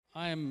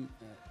I'm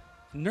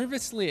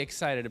nervously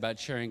excited about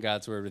sharing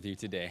God's word with you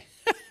today.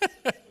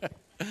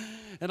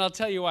 And I'll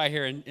tell you why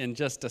here in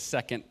just a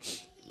second.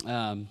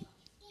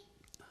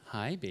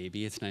 Hi,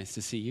 baby. It's nice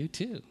to see you,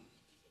 too.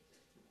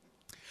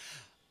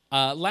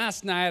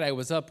 Last night, I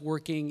was up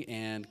working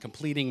and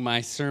completing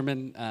my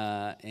sermon,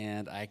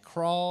 and I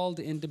crawled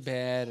into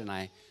bed, and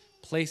I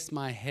placed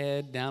my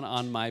head down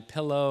on my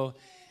pillow,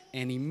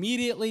 and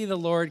immediately the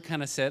Lord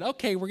kind of said,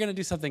 okay, we're going to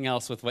do something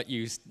else with what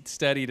you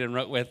studied and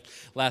wrote with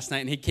last night.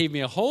 And he gave me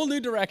a whole new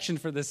direction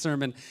for this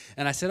sermon.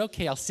 And I said,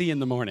 okay, I'll see you in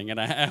the morning.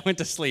 And I went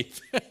to sleep.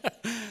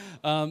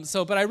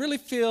 But I really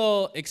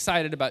feel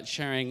excited about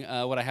sharing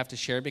what I have to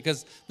share,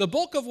 because the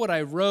bulk of what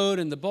I wrote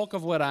and the bulk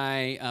of what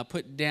I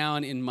put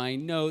down in my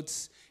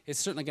notes is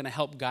certainly going to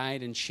help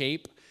guide and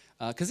shape,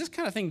 because this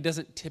kind of thing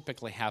doesn't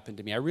typically happen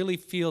to me. I really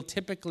feel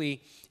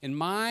typically in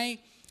my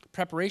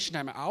preparation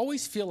time, I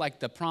always feel like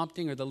the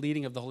prompting or the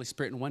leading of the Holy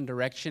Spirit in one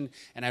direction,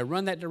 and I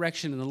run that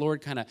direction, and the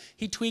Lord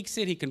He tweaks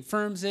it, He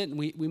confirms it, and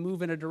we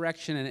move in a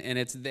direction, and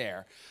it's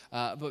there.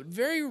 But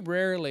very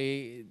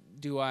rarely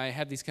do I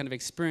have these kind of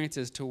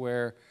experiences to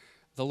where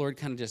the Lord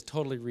kind of just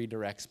totally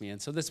redirects me. And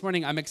so this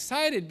morning, I'm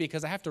excited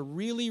because I have to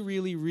really,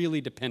 really,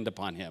 really depend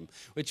upon Him,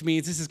 which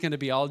means this is going to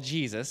be all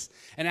Jesus.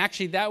 And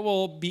actually, that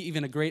will be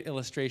even a great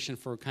illustration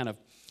for kind of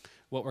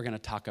what we're going to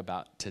talk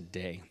about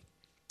today.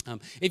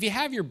 If you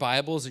have your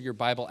Bibles or your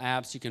Bible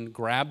apps, you can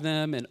grab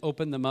them and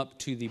open them up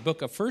to the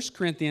book of 1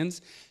 Corinthians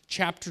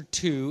chapter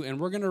 2, and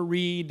we're going to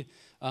read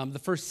the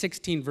first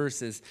 16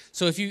 verses.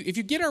 So if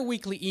you get our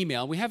weekly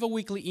email, we have a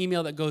weekly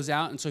email that goes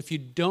out, and so if you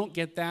don't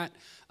get that,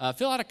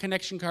 fill out a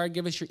connection card,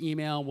 give us your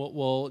email.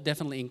 We'll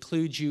definitely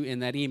include you in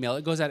that email.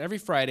 It goes out every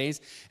Fridays,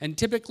 and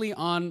typically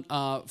on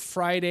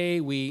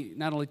Friday, we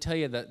not only tell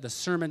you the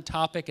sermon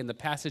topic and the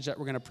passage that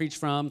we're going to preach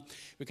from,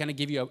 we kind of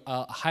give you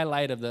a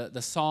highlight of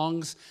the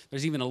songs.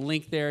 There's even a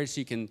link there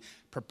so you can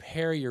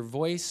prepare your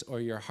voice or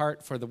your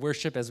heart for the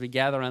worship as we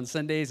gather on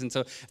Sundays. And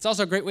so it's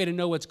also a great way to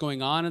know what's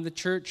going on in the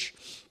church.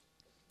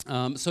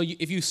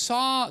 If you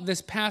saw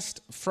this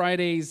past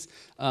Friday's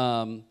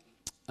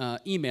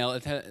email,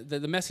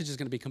 the message is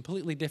going to be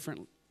completely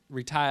different,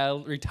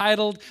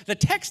 retitled. The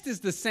text is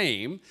the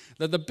same.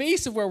 The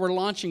base of where we're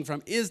launching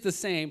from is the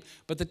same,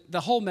 but the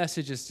whole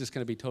message is just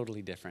going to be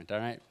totally different, all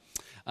right?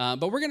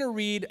 But we're going to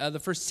read the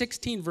first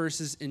 16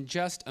 verses in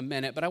just a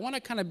minute. But I want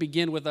to kind of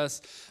begin with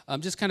us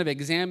just kind of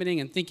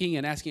examining and thinking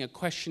and asking a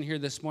question here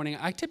this morning.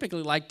 I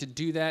typically like to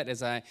do that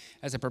as I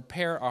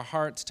prepare our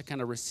hearts to kind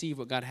of receive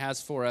what God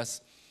has for us.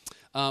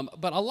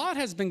 But a lot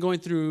has been going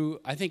through,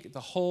 I think, the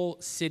whole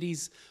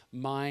city's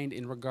mind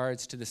in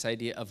regards to this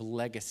idea of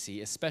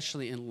legacy,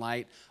 especially in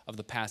light of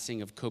the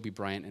passing of Kobe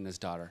Bryant and his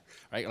daughter,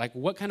 right? Like,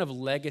 what kind of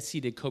legacy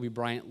did Kobe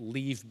Bryant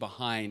leave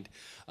behind?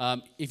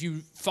 If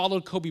you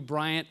followed Kobe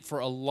Bryant for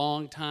a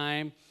long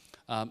time,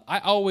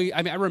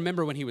 I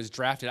remember when he was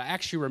drafted. I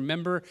actually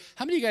remember,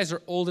 how many of you guys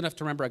are old enough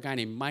to remember a guy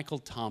named Michael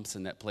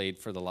Thompson that played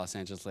for the Los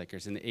Angeles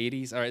Lakers in the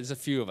 80s? All right, there's a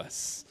few of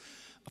us.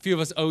 A few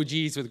of us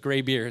OGs with gray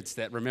beards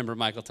that remember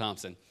Michael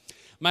Thompson.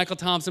 Michael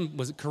Thompson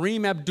was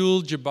Kareem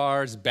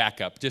Abdul-Jabbar's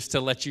backup, just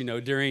to let you know,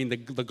 during the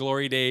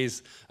glory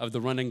days of the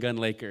run-and-gun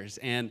Lakers.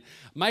 And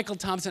Michael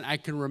Thompson, I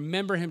can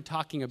remember him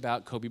talking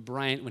about Kobe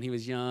Bryant when he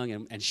was young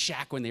and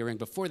Shaq when they were in,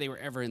 before they were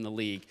ever in the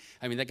league.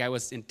 I mean, that guy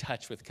was in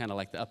touch with kind of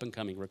like the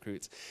up-and-coming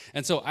recruits.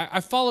 And so I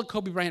followed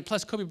Kobe Bryant.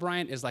 Plus, Kobe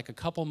Bryant is like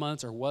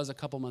was a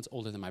couple months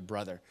older than my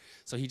brother.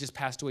 So he just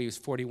passed away. He was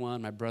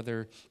 41. My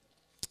brother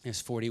is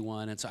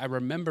 41, and so I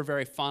remember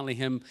very fondly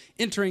him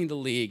entering the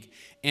league.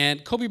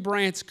 And Kobe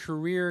Bryant's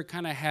career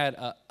kind of had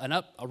a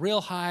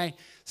real high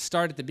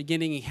start at the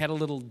beginning. He had a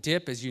little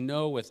dip, as you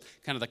know, with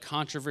kind of the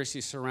controversy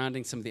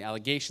surrounding some of the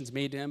allegations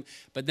made to him.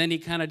 But then he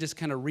kind of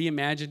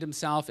reimagined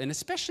himself, and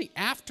especially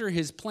after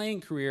his playing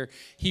career,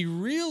 he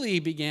really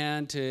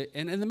began to,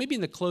 and maybe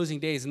in the closing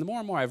days, and the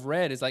more I've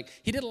read, is like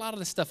he did a lot of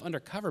this stuff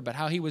undercover, but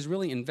how he was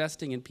really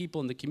investing in people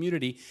in the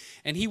community,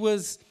 and he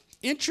was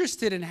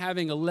interested in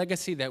having a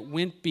legacy that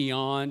went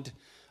beyond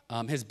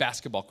his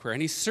basketball career.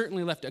 And he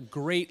certainly left a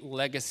great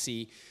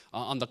legacy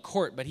on the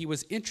court, but he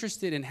was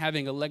interested in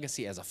having a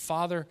legacy as a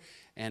father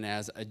and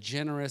as a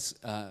generous,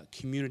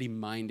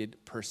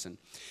 community-minded person.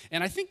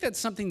 And I think that's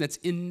something that's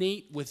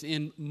innate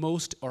within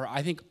most, or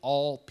I think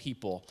all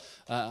people,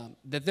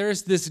 that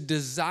there's this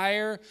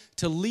desire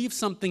to leave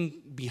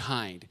something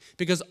behind.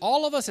 Because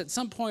all of us at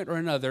some point or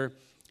another,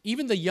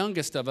 even the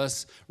youngest of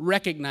us,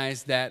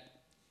 recognize that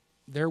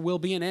there will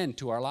be an end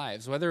to our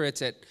lives. Whether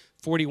it's at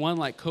 41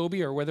 like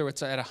Kobe or whether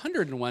it's at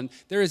 101,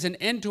 there is an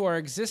end to our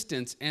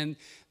existence. And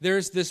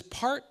there's this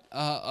part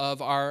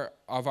of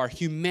our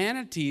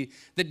humanity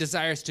that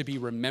desires to be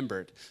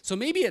remembered. So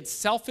maybe it's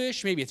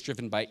selfish, maybe it's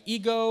driven by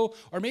ego,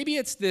 or maybe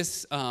it's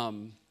this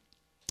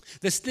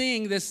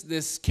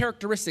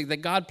characteristic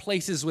that God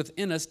places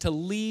within us to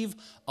leave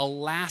a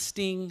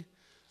lasting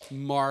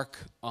mark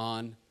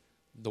on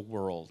the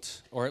world,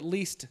 or at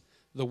least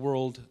the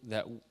world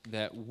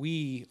that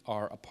we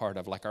are a part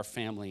of, like our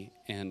family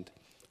and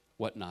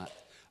whatnot.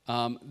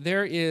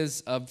 There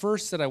is a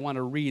verse that I want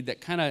to read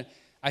that kind of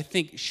I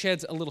think,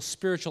 sheds a little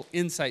spiritual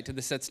insight to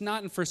this. That's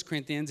not in 1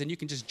 Corinthians, and you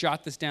can just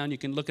jot this down. You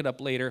can look it up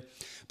later.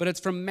 But it's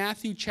from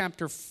Matthew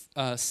chapter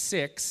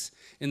 6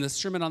 in the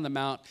Sermon on the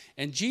Mount.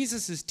 And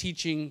Jesus'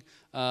 teaching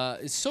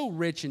is so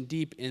rich and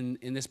deep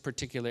in this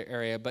particular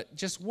area. But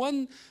just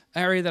one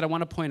area that I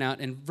want to point out,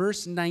 in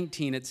verse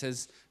 19, it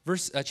says,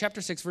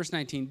 chapter 6, verse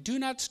 19, "Do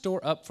not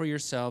store up for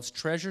yourselves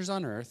treasures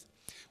on earth,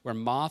 where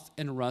moth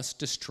and rust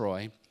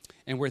destroy,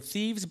 and where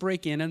thieves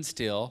break in and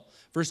steal."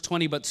 Verse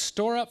 20, "But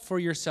store up for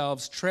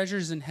yourselves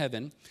treasures in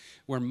heaven,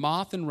 where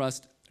moth and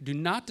rust do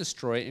not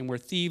destroy, and where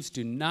thieves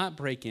do not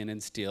break in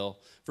and steal."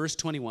 Verse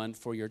 21,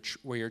 "For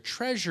where your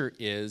treasure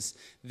is,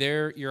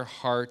 there your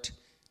heart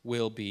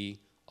will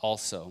be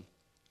also."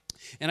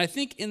 And I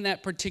think in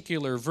that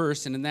particular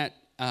verse and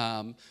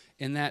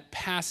in that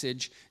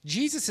passage,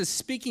 Jesus is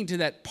speaking to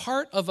that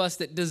part of us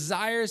that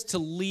desires to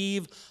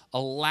leave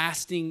a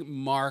lasting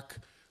mark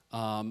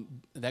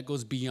that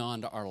goes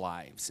beyond our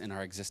lives and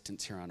our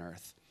existence here on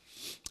earth.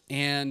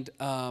 And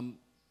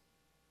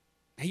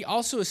he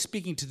also is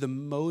speaking to the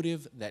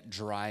motive that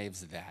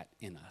drives that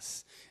in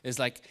us. It's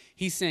like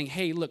he's saying,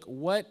 hey, look,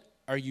 what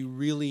are you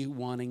really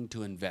wanting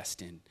to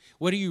invest in?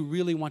 What are you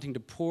really wanting to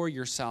pour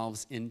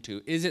yourselves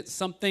into? Is it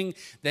something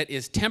that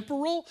is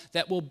temporal,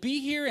 that will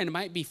be here and it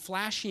might be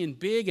flashy and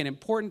big and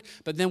important,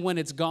 but then when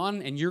it's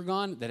gone and you're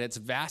gone, that it's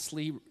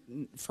vastly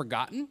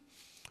forgotten?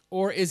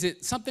 Or is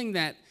it something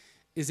that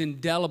is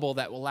indelible,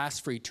 that will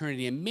last for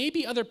eternity? And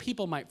maybe other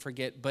people might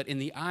forget, but in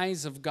the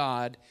eyes of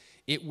God,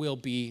 it will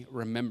be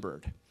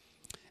remembered.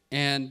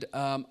 And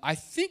I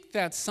think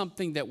that's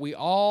something that we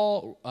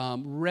all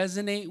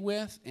resonate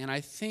with, and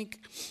I think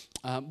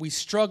we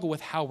struggle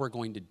with how we're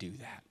going to do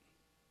that.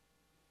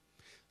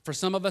 For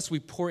some of us, we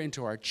pour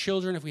into our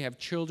children if we have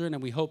children,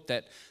 and we hope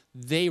that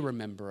they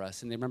remember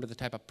us and they remember the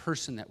type of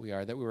person that we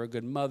are, that we were a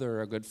good mother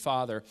or a good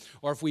father.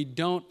 Or if we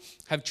don't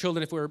have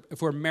children,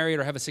 if we're married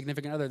or have a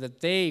significant other, that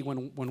they,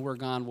 when we're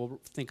gone,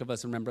 will think of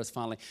us and remember us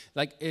fondly.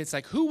 It's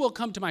like, who will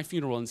come to my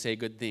funeral and say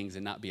good things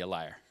and not be a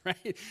liar,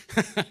 right?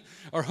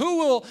 Or who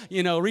will,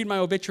 read my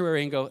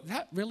obituary and go,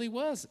 that really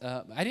was,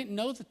 I didn't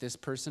know that this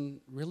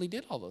person really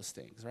did all those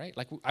things, right?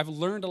 Like, I've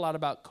learned a lot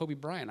about Kobe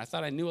Bryant. I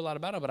thought I knew a lot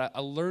about him, but I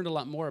learned a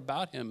lot more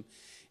about him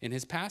in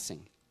his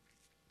passing.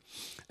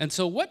 And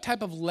so what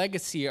type of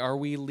legacy are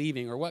we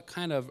leaving, or what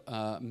kind of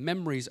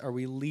memories are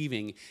we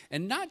leaving?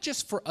 And not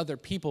just for other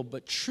people,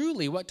 but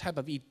truly what type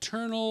of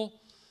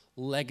eternal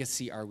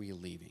legacy are we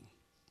leaving?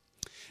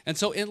 And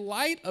so in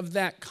light of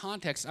that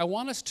context, I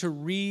want us to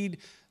read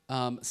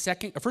 1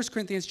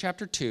 Corinthians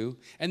chapter 2.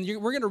 And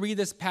we're going to read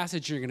this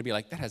passage, and you're going to be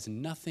like, that has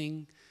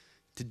nothing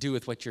to do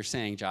with what you're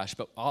saying, Josh.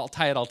 But I'll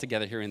tie it all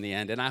together here in the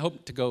end. And I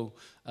hope to go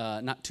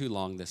not too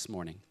long this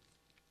morning.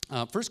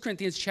 1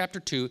 Corinthians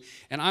chapter 2,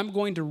 and I'm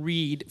going to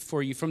read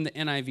for you from the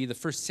NIV the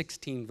first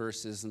 16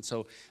 verses, and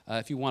so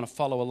if you want to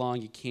follow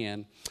along, you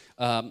can.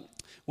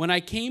 "When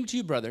I came to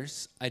you,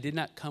 brothers, I did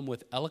not come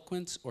with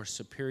eloquence or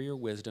superior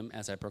wisdom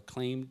as I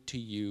proclaimed to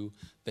you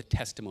the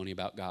testimony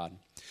about God.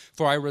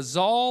 For I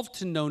resolved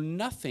to know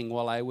nothing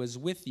while I was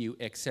with you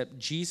except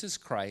Jesus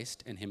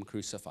Christ and him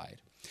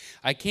crucified.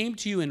 I came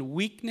to you in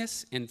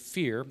weakness and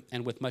fear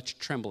and with much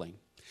trembling.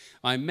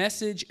 My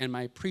message and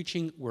my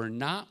preaching were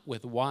not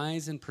with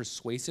wise and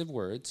persuasive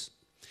words,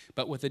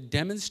 but with a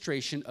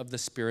demonstration of the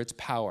Spirit's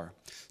power,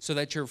 so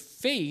that your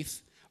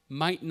faith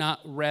might not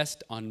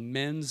rest on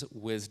men's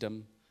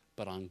wisdom,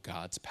 but on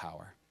God's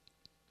power.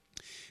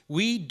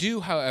 We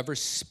do, however,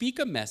 speak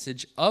a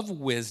message of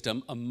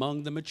wisdom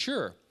among the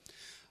mature,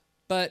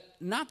 but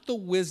not the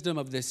wisdom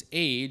of this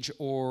age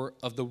or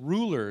of the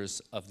rulers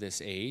of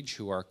this age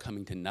who are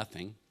coming to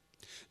nothing.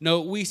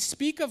 No, we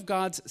speak of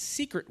God's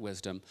secret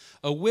wisdom,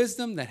 a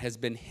wisdom that has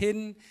been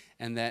hidden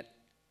and that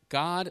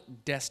God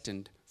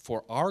destined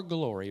for our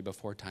glory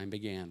before time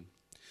began.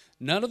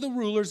 None of the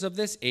rulers of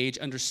this age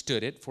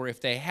understood it, for if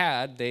they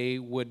had, they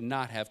would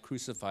not have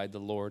crucified the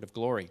Lord of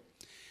glory.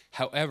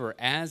 However,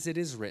 as it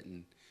is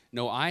written,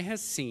 no eye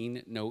has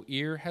seen, no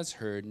ear has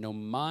heard, no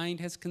mind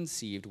has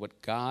conceived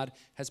what God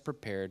has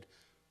prepared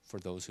for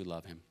those who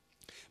love him.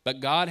 But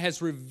God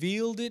has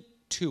revealed it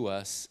to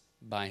us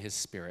by his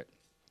Spirit.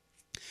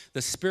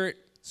 The Spirit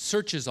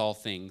searches all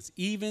things,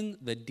 even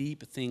the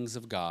deep things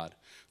of God.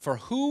 For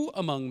who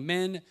among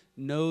men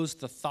knows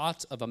the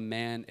thoughts of a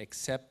man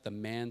except the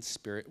man's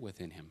spirit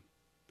within him?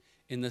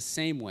 In the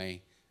same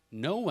way,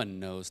 no one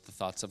knows the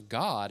thoughts of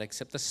God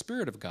except the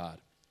Spirit of God.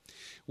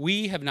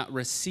 We have not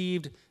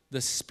received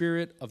the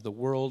spirit of the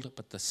world,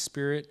 but the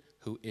Spirit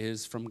who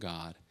is from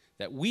God,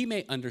 that we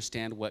may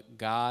understand what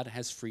God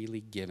has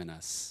freely given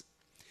us.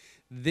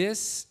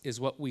 This is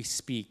what we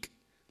speak,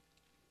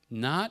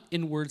 not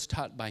in words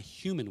taught by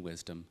human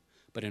wisdom,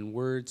 but in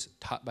words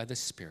taught by the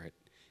Spirit,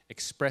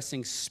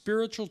 expressing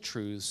spiritual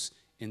truths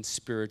in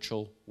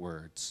spiritual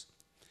words.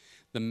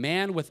 The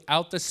man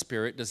without the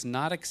Spirit does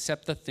not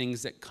accept the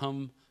things that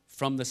come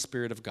from the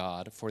Spirit of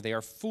God, for they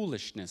are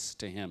foolishness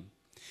to him,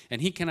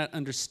 and he cannot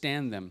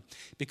understand them,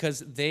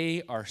 because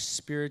they are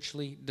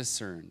spiritually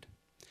discerned.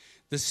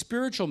 The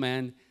spiritual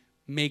man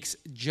makes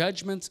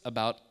judgments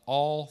about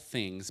all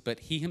things, but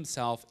he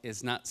himself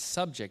is not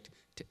subject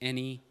to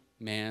any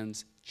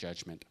man's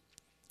judgment.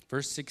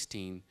 Verse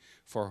 16,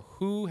 for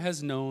who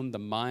has known the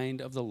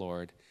mind of the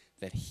Lord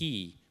that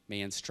he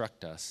may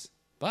instruct us?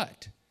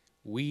 But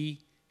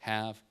we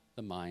have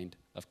the mind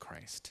of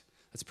Christ.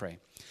 Let's pray.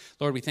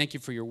 Lord, we thank you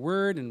for your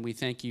word, and we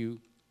thank you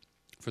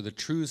for the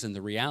truths and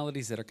the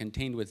realities that are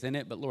contained within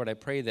it. But Lord, I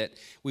pray that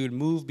we would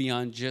move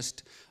beyond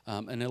just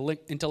an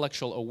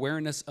intellectual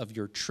awareness of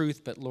your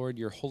truth, but Lord,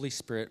 your Holy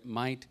Spirit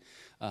might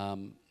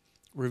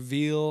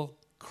reveal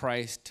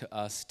Christ to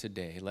us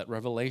today. Let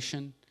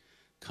revelation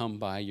come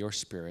by your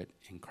Spirit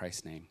in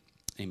Christ's name.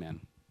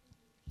 Amen.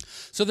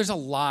 So there's a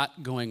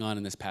lot going on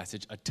in this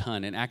passage, a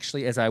ton. And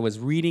actually, as I was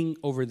reading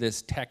over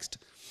this text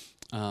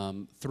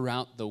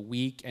throughout the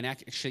week, and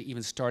actually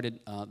even started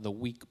the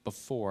week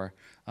before,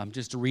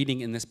 just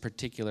reading in this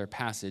particular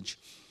passage,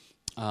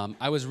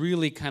 I was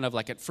really kind of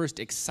like at first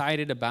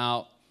excited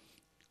about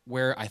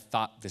where I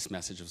thought this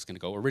message was going to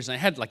go. Originally, I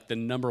had like the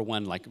number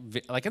one,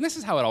 and this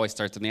is how it always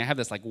starts with me. I have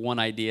this like one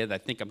idea that I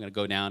think I'm going to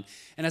go down.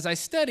 And as I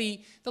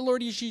study, the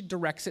Lord usually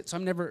directs it, so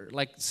I'm never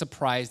like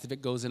surprised if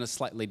it goes in a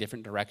slightly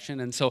different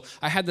direction. And so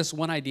I had this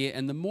one idea,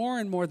 and the more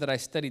and more that I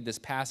studied this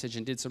passage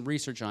and did some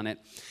research on it,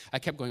 I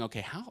kept going,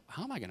 okay, how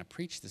am I going to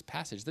preach this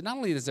passage? That not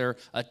only is there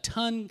a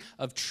ton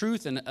of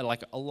truth and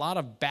like a lot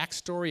of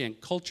backstory and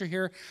culture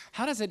here,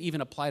 how does it even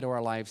apply to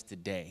our lives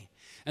today?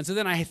 And so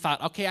then I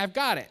thought, okay, I've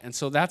got it. And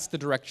so that's the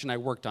direction I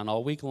worked on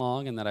all week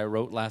long, and that I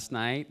wrote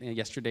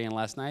yesterday and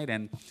last night,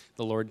 and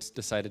the Lord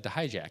decided to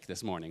hijack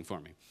this morning for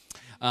me.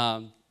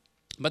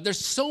 But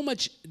there's so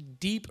much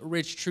deep,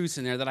 rich truths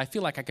in there that I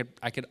feel like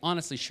I could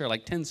honestly share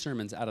like 10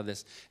 sermons out of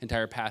this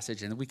entire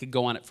passage, and we could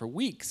go on it for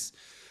weeks.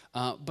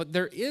 But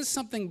there is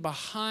something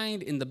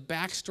behind in the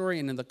backstory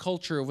and in the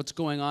culture of what's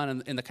going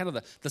on in the kind of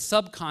the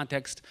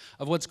subcontext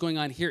of what's going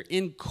on here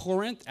in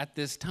Corinth at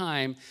this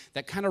time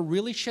that kind of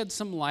really sheds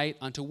some light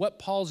onto what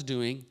Paul's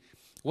doing,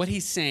 what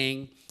he's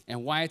saying,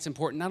 and why it's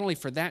important not only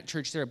for that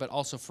church there, but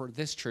also for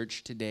this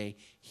church today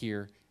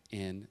here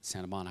in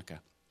Santa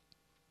Monica.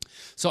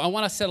 So I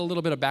want to set a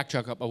little bit of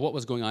backtrack up of what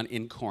was going on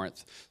in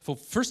Corinth. So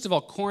first of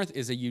all, Corinth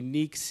is a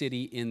unique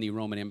city in the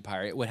Roman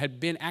Empire. It had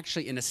been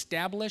actually an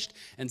established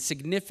and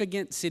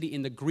significant city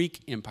in the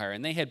Greek Empire,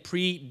 and they had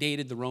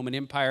predated the Roman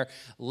Empire,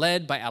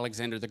 led by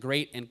Alexander the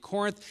Great. And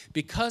Corinth,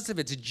 because of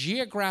its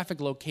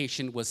geographic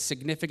location, was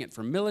significant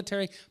for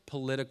military,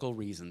 political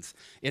reasons.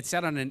 It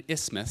sat on an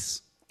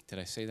isthmus. Did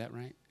I say that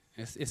right?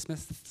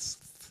 Isthmus?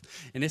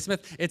 An isthmus,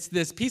 it's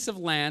this piece of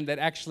land that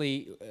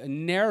actually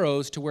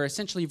narrows to where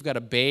essentially you've got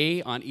a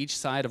bay on each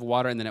side of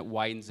water, and then it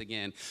widens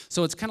again.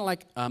 So it's kind of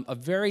like a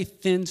very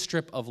thin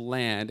strip of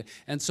land.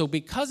 And so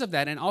because of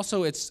that, and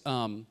also its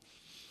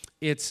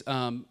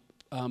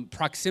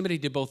proximity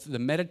to both the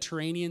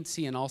Mediterranean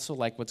Sea and also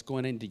like what's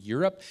going into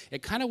Europe,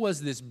 it kind of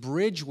was this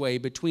bridgeway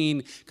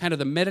between kind of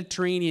the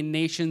Mediterranean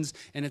nations,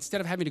 and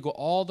instead of having to go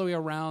all the way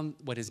around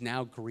what is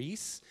now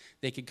Greece,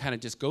 they could kind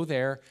of just go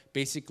there,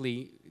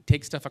 basically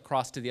take stuff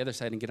across to the other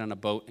side and get on a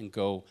boat and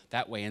go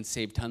that way and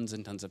save tons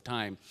and tons of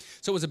time.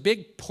 So it was a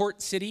big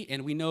port city,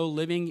 and we know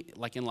living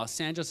like in Los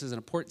Angeles is in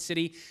a port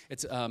city.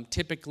 It's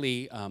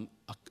typically a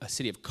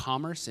city of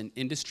commerce and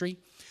industry.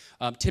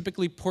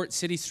 Typically port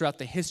cities throughout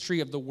the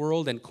history of the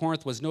world, and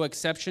Corinth was no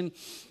exception.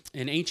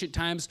 In ancient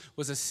times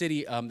was a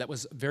city that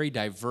was very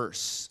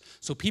diverse.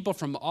 So people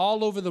from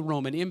all over the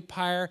Roman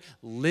Empire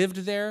lived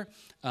there.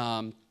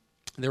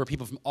 There were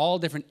people from all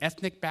different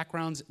ethnic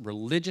backgrounds,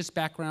 religious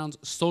backgrounds,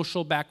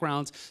 social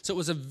backgrounds. So it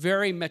was a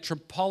very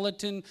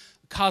metropolitan,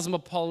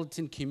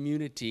 cosmopolitan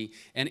community.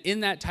 And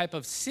in that type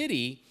of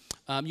city,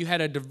 you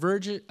had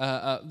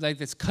like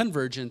this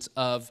convergence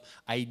of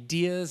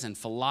ideas and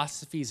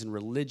philosophies and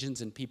religions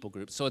and people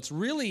groups. So it's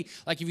really,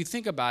 like if you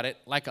think about it,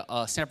 like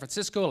a San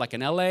Francisco, like an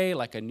LA,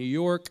 like a New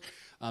York,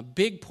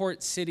 big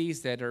port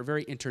cities that are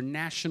very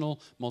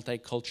international,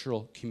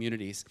 multicultural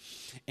communities.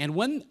 And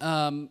when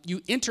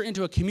you enter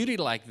into a community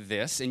like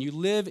this and you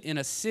live in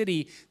a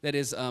city that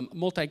is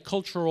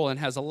multicultural and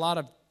has a lot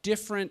of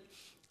different,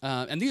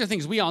 and these are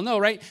things we all know,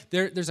 right?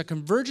 There's a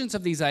convergence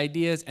of these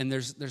ideas, and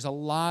there's a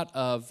lot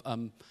of,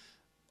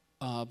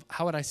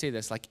 how would I say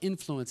this, like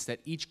influence that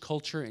each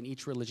culture and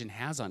each religion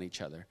has on each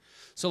other.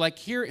 So like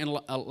here in,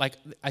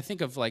 I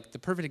think of like the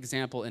perfect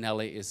example in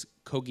LA is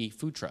Kogi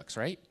food trucks,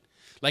 right?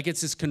 Like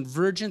it's this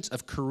convergence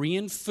of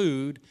Korean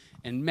food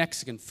and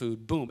Mexican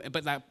food, boom.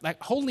 But that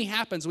only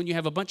happens when you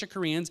have a bunch of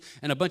Koreans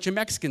and a bunch of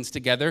Mexicans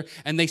together,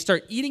 and they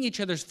start eating each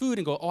other's food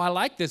and go, oh, I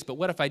like this, but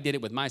what if I did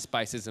it with my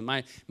spices and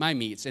my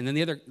meats? And then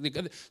the other,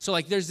 so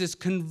like there's this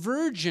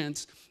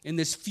convergence and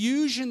this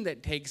fusion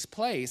that takes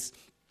place.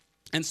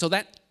 And so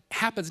that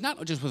happens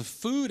not just with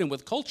food and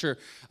with culture,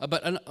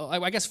 but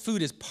I guess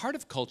food is part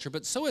of culture,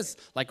 but so is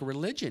like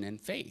religion and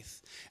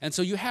faith. And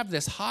so you have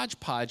this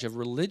hodgepodge of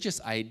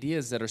religious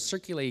ideas that are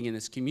circulating in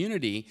this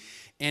community,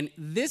 and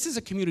this is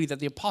a community that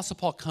the Apostle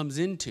Paul comes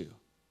into.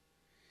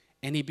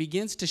 and he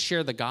begins to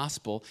share the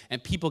gospel,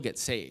 and people get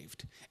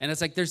saved. And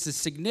it's like there's this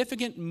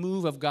significant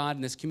move of God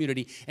in this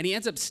community, and he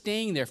ends up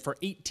staying there for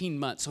 18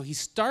 months. So he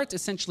starts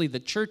essentially the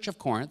church of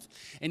Corinth,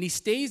 and he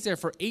stays there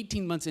for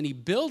 18 months, and he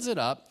builds it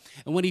up.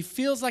 And when he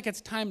feels like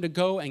it's time to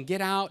go and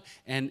get out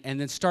and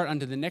then start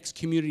onto the next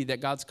community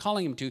that God's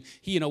calling him to,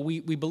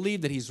 we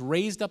believe that he's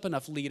raised up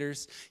enough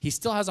leaders. He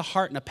still has a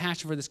heart and a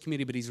passion for this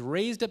community, but he's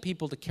raised up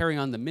people to carry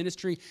on the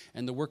ministry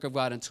and the work of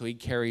God until he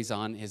carries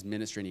on his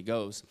ministry and he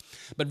goes.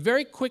 But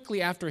very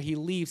quickly after he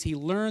leaves, he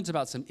learns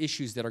about some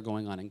issues that are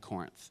going on in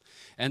Corinth.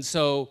 And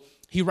so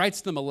he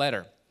writes them a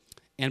letter.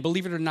 And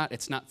believe it or not,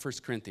 it's not 1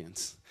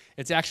 Corinthians.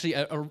 It's actually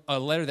a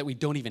letter that we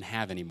don't even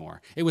have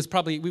anymore. It was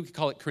probably, we could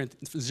call it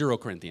 0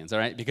 Corinthians, all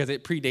right? Because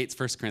it predates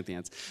 1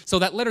 Corinthians. So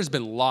that letter's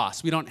been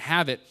lost. We don't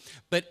have it.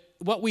 But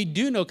what we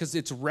do know, because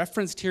it's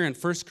referenced here in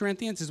 1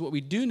 Corinthians, is what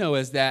we do know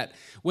is that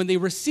when they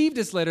received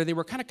his letter, they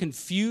were kind of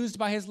confused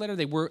by his letter.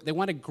 They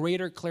wanted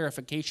greater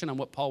clarification on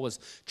what Paul was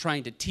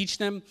trying to teach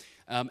them.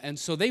 And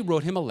so they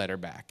wrote him a letter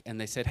back, and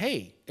they said,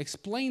 hey,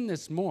 explain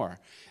this more.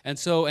 And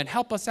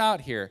help us out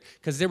here,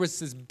 because there was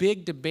this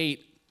big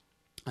debate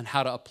on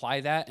how to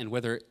apply that and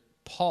whether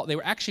Paul,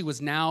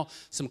 was now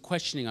some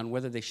questioning on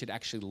whether they should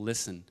actually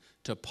listen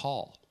to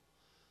Paul.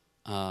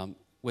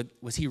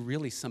 Was he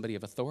really somebody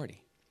of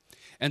authority?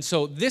 And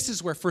so this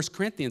is where 1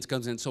 Corinthians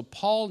comes in. So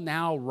Paul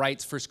now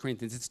writes 1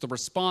 Corinthians. It's the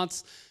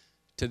response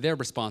to their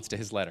response to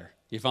his letter.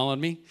 You following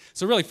me?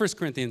 So really 1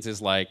 Corinthians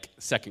is like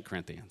 2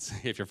 Corinthians,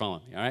 if you're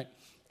following me, all right?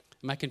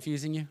 Am I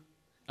confusing you?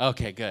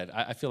 Okay, good.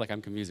 I feel like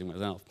I'm confusing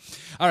myself.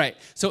 All right,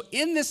 so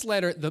in this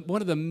letter,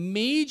 one of the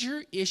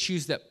major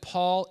issues that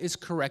Paul is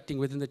correcting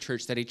within the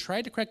church that he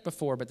tried to correct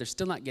before, but they're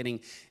still not getting,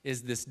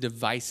 is this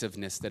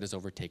divisiveness that has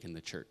overtaken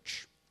the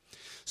church.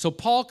 So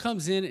Paul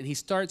comes in and he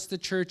starts the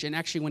church, and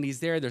actually when he's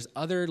there, there's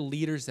other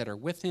leaders that are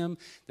with him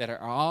that are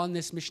on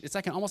this mission. It's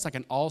like almost like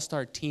an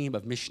all-star team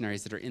of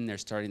missionaries that are in there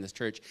starting this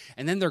church,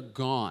 and then they're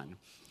gone.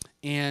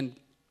 And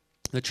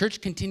the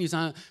church continues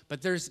on,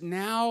 but there's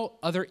now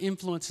other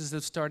influences that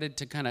have started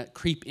to kind of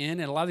creep in,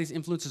 and a lot of these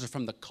influences are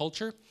from the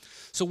culture.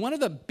 So one of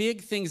the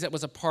big things that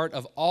was a part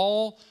of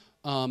all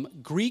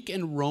Greek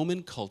and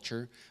Roman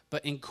culture,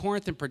 but in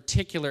Corinth in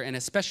particular, and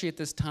especially at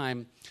this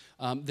time,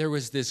 there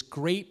was this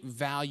great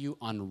value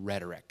on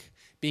rhetoric,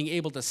 being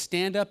able to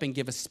stand up and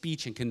give a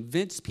speech and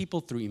convince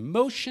people through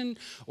emotion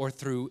or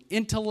through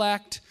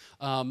intellect.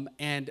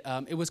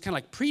 It was kind of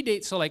like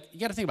predate. So like you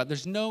got to think about it,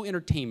 there's no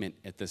entertainment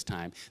at this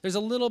time. There's a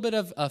little bit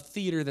of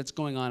theater that's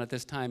going on at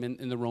this time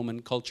in the Roman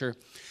culture,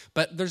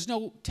 but there's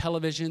no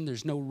television,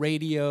 there's no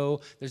radio,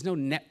 there's no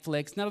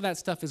Netflix, none of that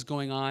stuff is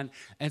going on.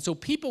 And so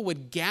people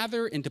would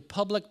gather into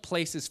public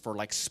places for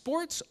like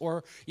sports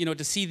or,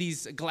 to see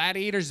these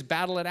gladiators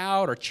battle it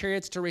out or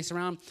chariots to race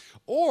around.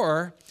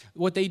 Or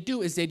what they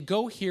do is they'd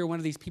go hear one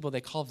of these people, they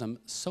call them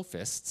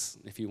sophists,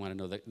 if you want to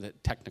know the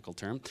technical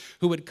term,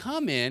 who would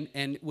come in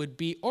and would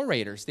be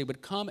orators. They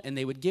would come and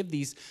they would give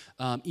these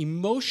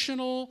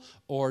emotional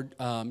or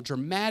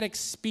dramatic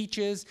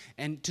speeches,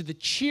 and to the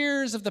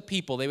cheers of the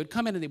people, they would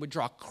come in and they would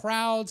draw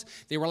crowds.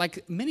 They were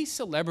like mini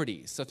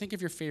celebrities. So think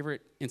of your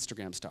favorite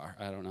Instagram star.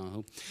 I don't know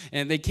who.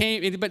 And they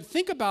came, but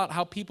think about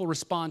how people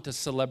respond to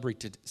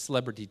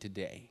celebrity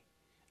today.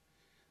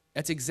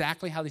 That's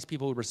exactly how these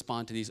people would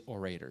respond to these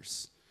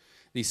orators,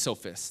 these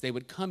sophists. They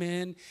would come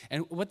in,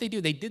 and what they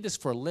do, they did this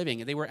for a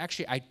living. They were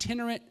actually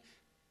itinerant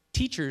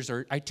teachers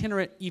or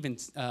itinerant even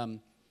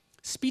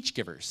speech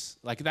givers.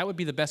 Like that would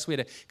be the best way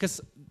to,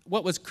 because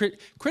what was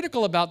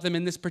critical about them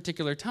in this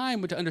particular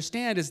time to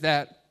understand is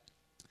that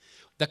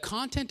the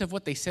content of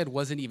what they said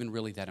wasn't even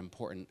really that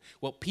important.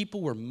 What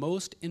people were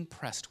most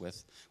impressed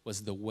with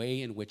was the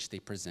way in which they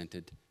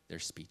presented their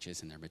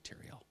speeches and their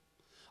material.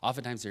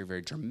 Oftentimes they were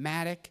very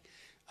dramatic,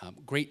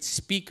 great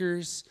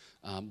speakers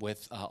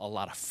with a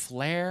lot of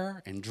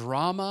flair and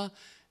drama,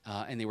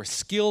 and they were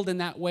skilled in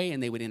that way,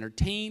 and they would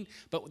entertain,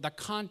 but the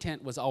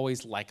content was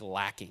always like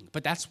lacking.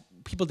 But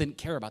people didn't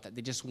care about that.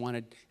 They just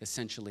wanted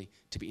essentially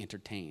to be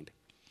entertained.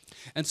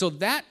 And so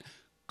that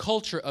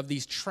culture of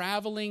these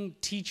traveling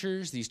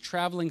teachers, these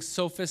traveling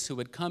sophists who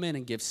would come in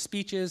and give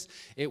speeches,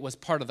 it was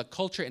part of the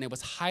culture, and it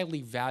was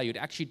highly valued.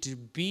 Actually, to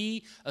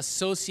be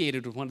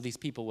associated with one of these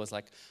people was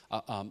like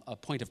a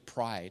point of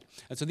pride.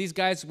 And so these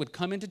guys would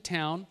come into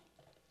town,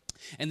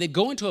 and they'd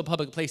go into a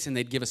public place, and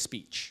they'd give a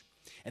speech.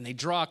 And they'd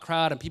draw a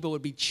crowd, and people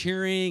would be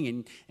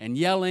cheering and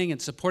yelling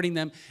and supporting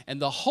them.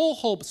 And the whole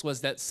hopes was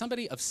that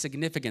somebody of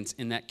significance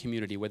in that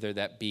community, whether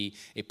that be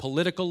a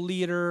political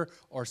leader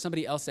or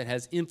somebody else that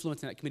has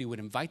influence in that community, would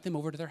invite them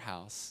over to their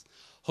house,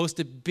 host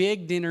a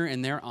big dinner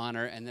in their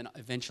honor, and then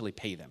eventually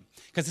pay them.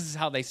 Because this is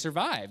how they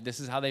survived.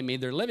 This is how they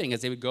made their living, as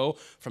they would go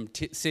from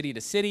city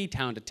to city,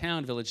 town to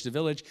town, village to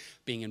village,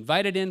 being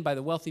invited in by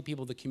the wealthy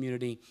people of the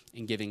community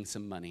and giving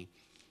some money,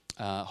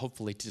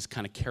 hopefully to just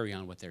kind of carry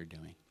on what they're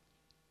doing.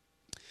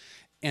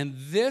 And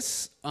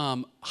this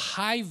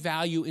high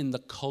value in the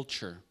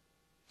culture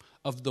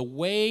of the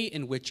way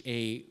in which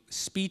a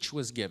speech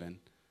was given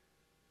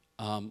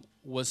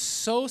was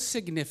so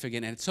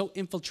significant, and it so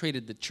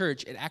infiltrated the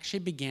church, it actually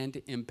began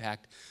to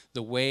impact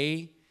the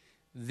way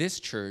this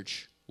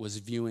church was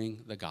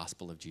viewing the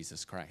gospel of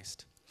Jesus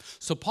Christ.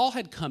 So Paul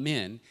had come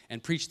in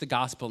and preached the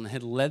gospel and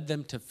had led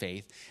them to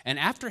faith. And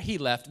after he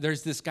left,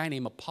 there's this guy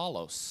named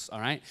Apollos,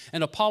 all right?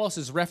 And Apollos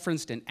is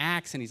referenced in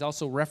Acts, and he's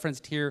also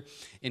referenced here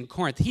in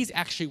Corinth. He's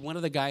actually one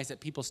of the guys that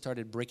people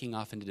started breaking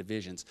off into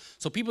divisions.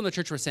 So people in the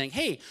church were saying,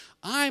 hey,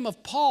 I'm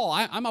of Paul.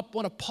 I'm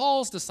one of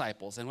Paul's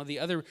disciples. And one of the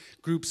other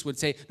groups would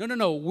say,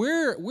 no,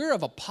 we're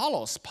of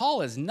Apollos.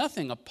 Paul is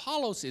nothing.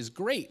 Apollos is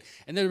great.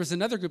 And there was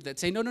another group that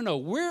say, no,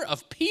 we're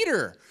of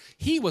Peter.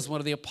 He was one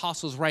of the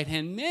apostles'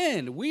 right-hand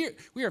men.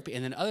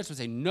 And then others would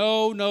say,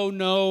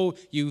 no,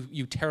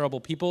 you terrible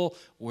people,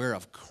 we're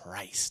of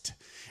Christ.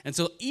 And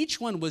so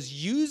each one was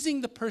using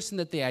the person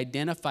that they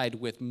identified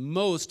with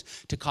most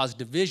to cause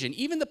division.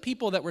 Even the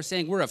people that were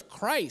saying we're of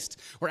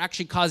Christ were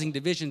actually causing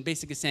division,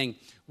 basically saying,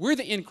 we're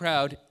the in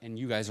crowd and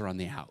you guys are on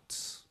the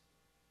outs.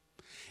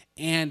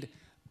 And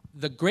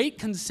the great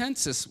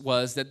consensus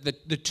was that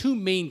the two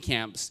main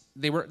camps,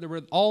 there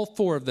were all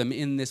four of them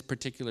in this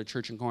particular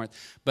church in Corinth,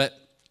 but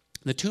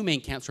the two main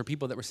camps were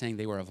people that were saying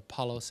they were of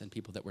Apollos and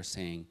people that were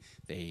saying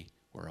they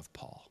were of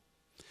Paul.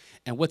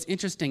 And what's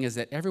interesting is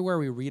that everywhere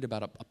we read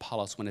about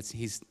Apollos, when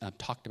he's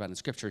talked about in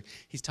Scripture,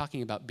 he's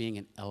talking about being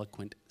an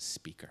eloquent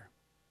speaker.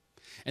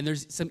 And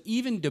there's some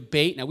even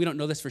debate, now we don't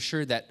know this for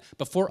sure, that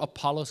before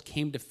Apollos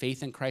came to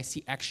faith in Christ,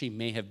 he actually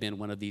may have been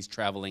one of these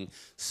traveling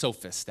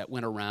sophists that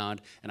went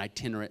around, an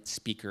itinerant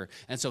speaker.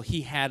 And so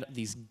he had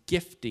these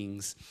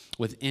giftings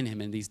within him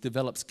and these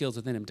developed skills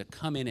within him to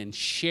come in and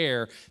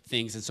share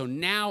things. And so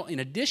now, in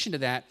addition to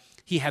that,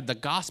 he had the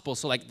gospel.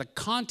 So like the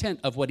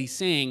content of what he's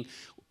saying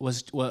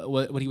was,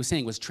 what he was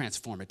saying was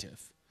transformative.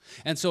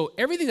 And so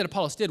everything that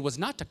Apollos did was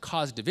not to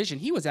cause division.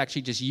 He was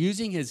actually just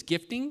using his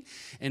gifting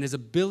and his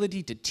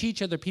ability to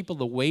teach other people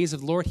the ways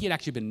of the Lord. He had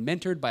actually been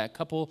mentored by a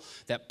couple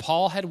that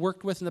Paul had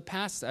worked with in the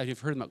past.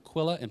 You've heard about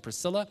Aquila and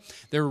Priscilla.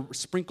 They're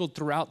sprinkled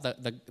throughout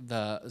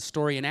the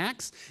story in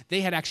Acts. They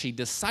had actually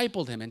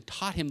discipled him and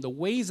taught him the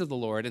ways of the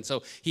Lord. And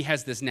so he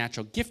has this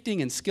natural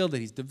gifting and skill that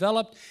he's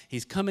developed.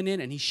 He's coming in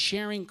and he's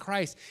sharing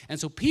Christ. And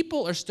so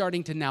people are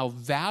starting to now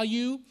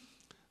value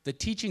the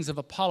teachings of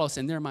Apollos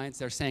in their minds.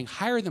 They're saying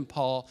higher than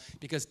Paul,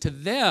 because to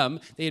them,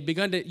 they had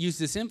begun to use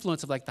this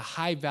influence of like the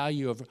high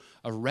value of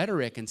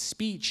rhetoric and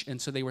speech.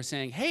 And so they were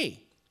saying,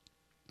 hey,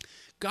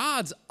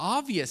 God's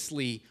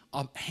obviously,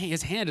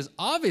 his hand is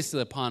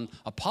obviously upon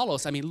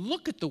Apollos. I mean,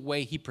 look at the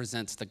way he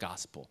presents the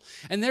gospel.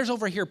 And there's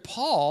over here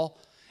Paul,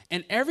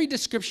 and every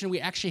description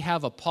we actually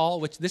have of Paul,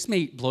 which this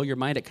may blow your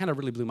mind. It kind of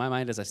really blew my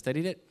mind as I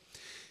studied it.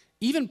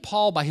 Even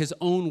Paul, by his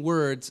own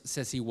words,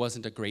 says he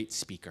wasn't a great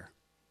speaker.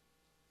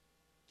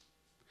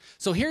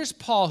 So here's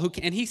Paul,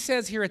 and he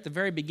says here at the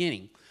very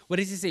beginning, what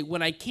does he say?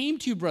 When I came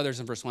to you, brothers,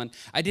 in verse 1,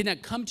 I did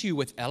not come to you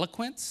with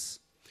eloquence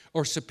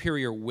or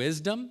superior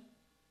wisdom,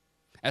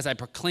 as I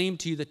proclaimed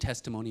to you the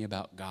testimony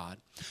about God.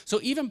 So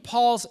even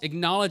Paul's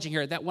acknowledging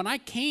here that when I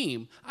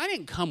came, I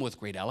didn't come with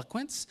great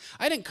eloquence.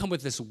 I didn't come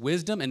with this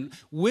wisdom. And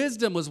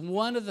wisdom was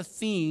one of the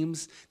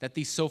themes that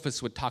these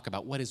sophists would talk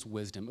about. What is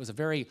wisdom? It was a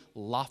very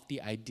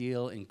lofty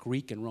ideal in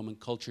Greek and Roman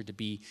culture to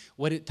be,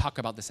 talk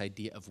about this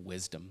idea of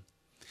wisdom.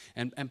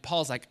 And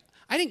Paul's like,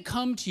 I didn't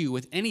come to you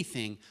with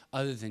anything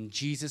other than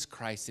Jesus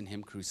Christ and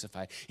him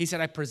crucified. He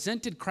said, I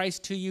presented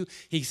Christ to you.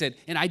 He said,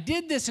 and I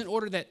did this in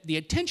order that the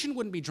attention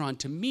wouldn't be drawn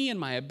to me and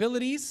my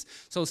abilities.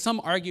 So some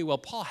argue, well,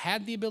 Paul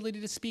had the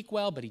ability to speak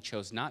well, but he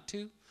chose not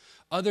to.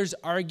 Others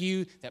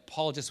argue that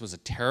Paul just was a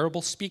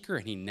terrible speaker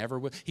and he never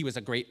would. He was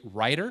a great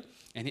writer,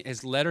 and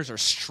his letters are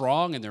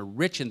strong and they're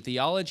rich in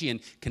theology and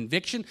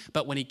conviction.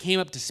 But when he came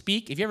up to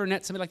speak, if you ever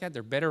met somebody like that,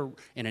 they're better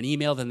in an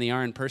email than they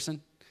are in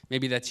person.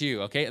 Maybe that's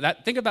you, okay?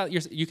 Think about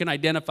you can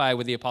identify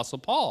with the Apostle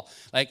Paul.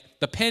 Like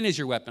the pen is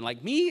your weapon.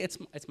 Like me, it's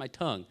my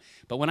tongue.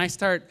 But when I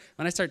start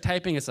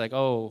typing, it's like,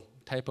 oh,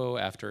 typo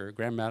after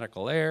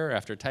grammatical error,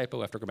 after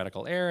typo after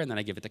grammatical error, and then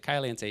I give it to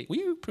Kylie and say, will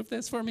you prove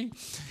this for me?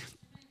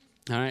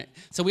 All right.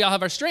 So we all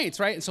have our strengths,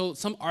 right? And so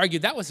some argue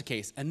that was the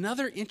case.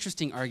 Another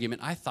interesting argument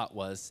I thought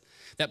was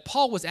that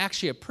Paul was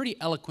actually a pretty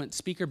eloquent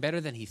speaker,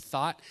 better than he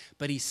thought,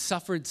 but he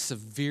suffered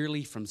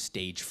severely from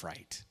stage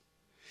fright.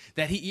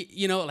 That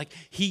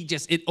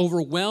it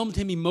overwhelmed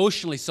him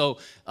emotionally. So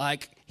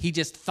he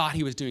just thought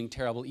he was doing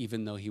terrible,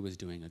 even though he was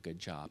doing a good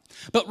job.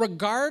 But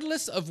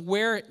regardless of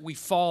where we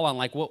fall on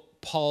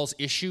what Paul's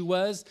issue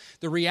was,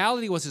 the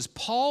reality was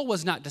Paul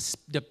was not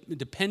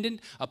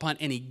dependent upon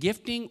any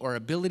gifting or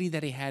ability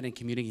that he had in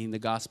communicating the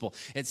gospel.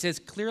 It says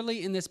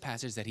clearly in this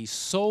passage that he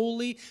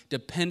solely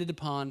depended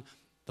upon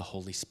the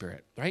Holy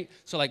Spirit, right?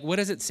 So what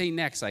does it say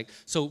next?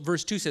 So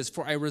verse 2 says,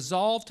 for I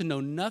resolved to know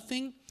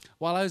nothing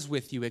while I was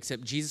with you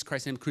except Jesus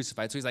Christ and him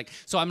crucified. So he's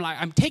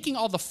I'm taking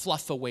all the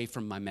fluff away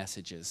from my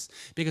messages,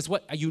 because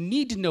what you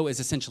need to know is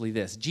essentially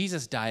this: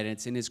 Jesus died, and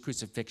it's in his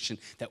crucifixion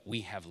that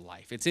we have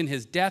life. It's in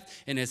his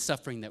death and his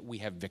suffering that we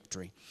have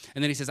victory.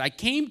 And then he says, I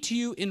came to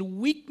you in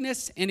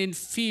weakness and in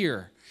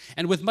fear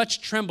and with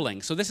much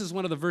trembling. So this is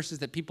one of the verses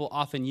that people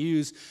often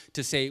use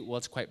to say, well,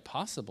 it's quite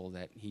possible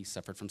that he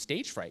suffered from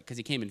stage fright because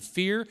he came in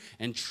fear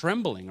and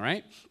trembling,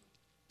 right?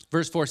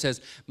 Verse 4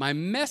 says, my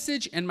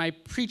message and my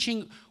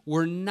preaching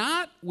were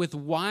not with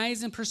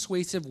wise and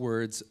persuasive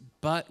words,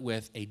 but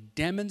with a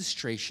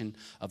demonstration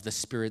of the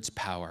Spirit's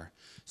power,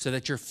 so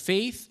that your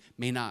faith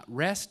may not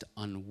rest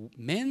on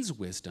men's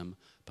wisdom,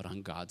 but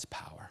on God's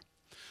power.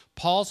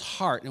 Paul's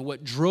heart and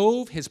what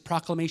drove his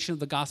proclamation of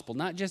the gospel,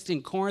 not just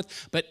in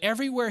Corinth, but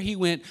everywhere he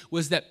went,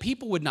 was that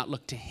people would not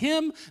look to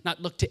him,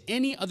 not look to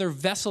any other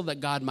vessel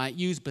that God might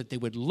use, but they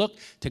would look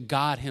to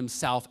God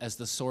himself as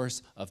the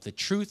source of the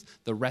truth,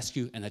 the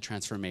rescue, and the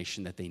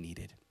transformation that they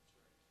needed.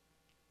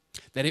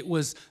 That it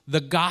was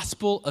the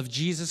gospel of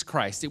Jesus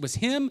Christ. It was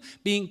him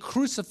being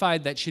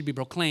crucified that should be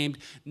proclaimed,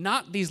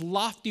 not these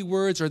lofty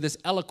words or this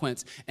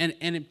eloquence.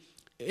 And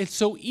it's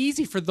so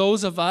easy for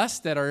those of us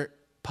that are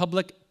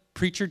public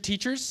preacher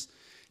teachers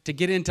to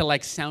get into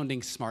like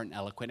sounding smart and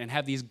eloquent and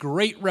have these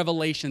great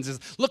revelations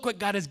as, look what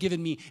God has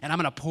given me, and I'm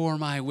going to pour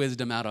my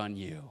wisdom out on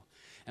you.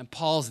 And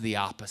Paul's the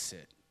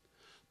opposite.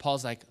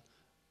 Paul's like,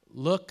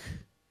 look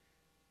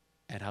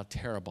at how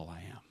terrible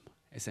I am,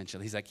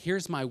 essentially. He's like,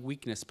 here's my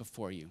weakness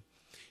before you.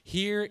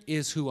 Here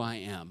is who I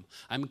am.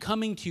 I'm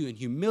coming to you in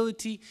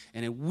humility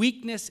and in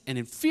weakness and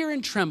in fear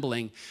and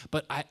trembling,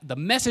 but the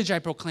message I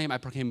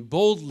proclaim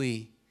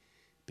boldly,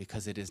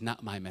 because it is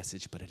not my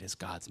message, but it is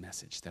God's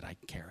message that I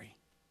carry.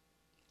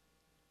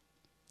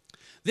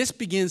 This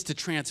begins to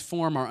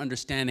transform our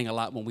understanding a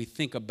lot when we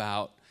think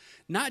about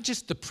not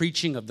just the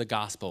preaching of the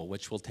gospel,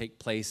 which will take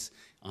place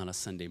on a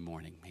Sunday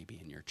morning, maybe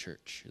in your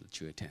church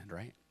that you attend,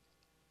 right?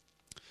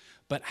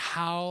 But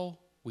how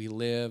we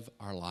live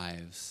our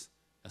lives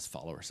as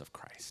followers of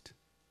Christ.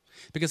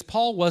 Because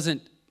Paul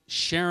wasn't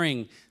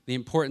sharing the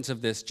importance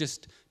of this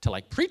just to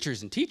like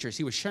preachers and teachers.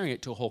 He was sharing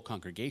it to a whole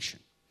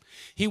congregation.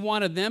 He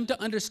wanted them to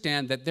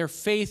understand that their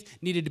faith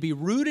needed to be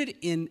rooted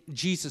in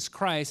Jesus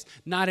Christ,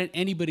 not in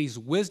anybody's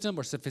wisdom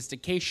or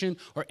sophistication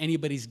or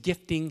anybody's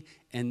gifting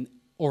and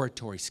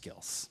oratory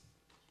skills.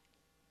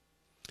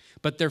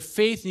 But their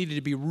faith needed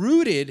to be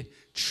rooted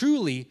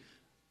truly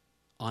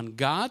on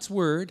God's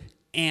word,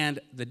 and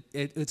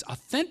it's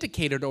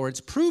authenticated, or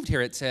it's proved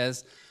here, it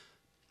says,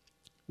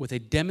 with a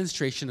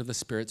demonstration of the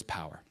Spirit's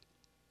power.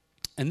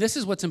 And this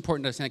is what's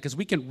important to understand, because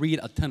we can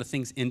read a ton of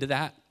things into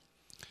that.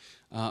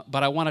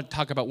 But I want to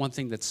talk about one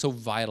thing that's so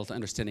vital to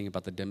understanding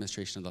about the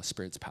demonstration of the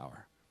Spirit's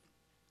power.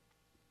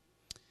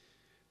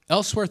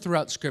 Elsewhere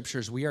throughout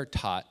Scriptures, we are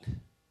taught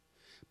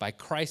by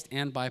Christ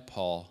and by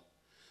Paul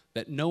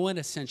that no one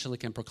essentially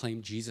can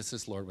proclaim Jesus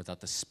as Lord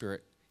without the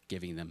Spirit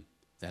giving them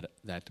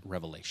that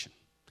revelation.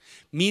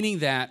 Meaning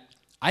that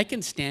I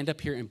can stand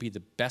up here and be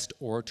the best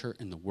orator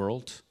in the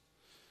world,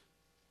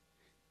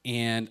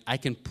 and I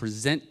can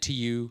present to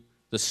you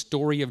the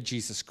story of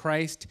Jesus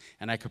Christ,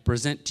 and I could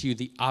present to you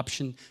the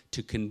option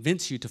to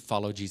convince you to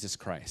follow Jesus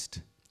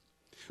Christ.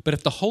 But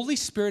if the Holy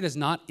Spirit is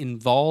not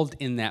involved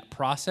in that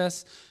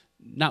process,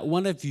 not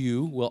one of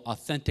you will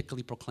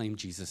authentically proclaim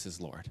Jesus as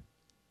Lord.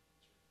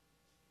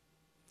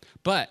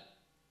 But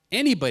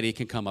anybody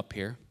can come up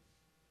here,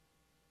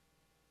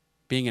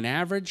 being an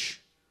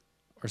average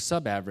or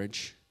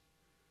sub-average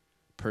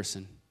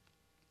person,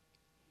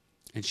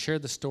 and share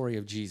the story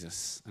of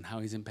Jesus and how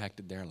he's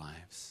impacted their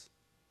lives,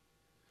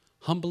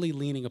 humbly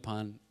leaning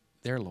upon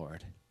their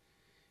Lord,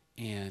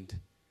 and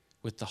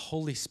with the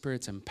Holy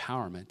Spirit's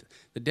empowerment.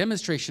 The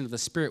demonstration of the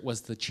Spirit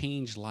was the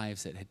changed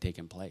lives that had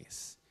taken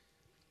place.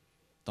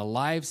 The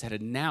lives that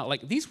had now,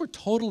 like, these were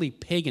totally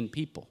pagan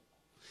people.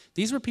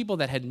 These were people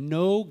that had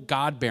no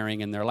God-bearing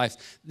in their lives.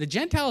 The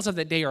Gentiles of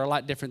that day are a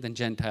lot different than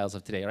Gentiles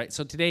of today, right?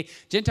 So today,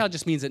 Gentile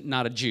just means that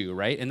not a Jew,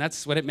 right? And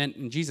that's what it meant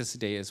in Jesus'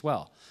 day as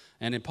well,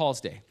 and in Paul's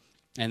day.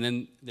 And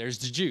then there's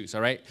the Jews,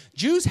 all right?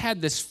 Jews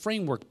had this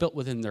framework built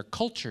within their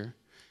culture,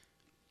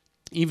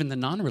 even the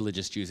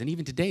non-religious Jews, and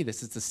even today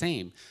this is the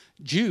same.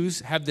 Jews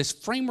have this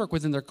framework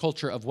within their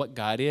culture of what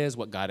God is,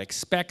 what God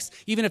expects.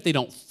 Even if they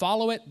don't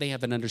follow it, they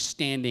have an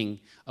understanding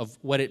of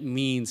what it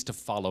means to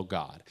follow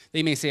God.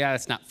 They may say,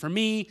 that's not for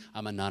me,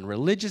 I'm a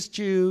non-religious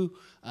Jew.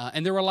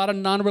 And there were a lot of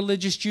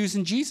non-religious Jews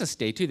in Jesus'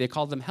 day too. They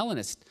called them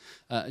Hellenist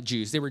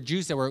Jews. They were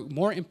Jews that were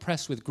more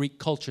impressed with Greek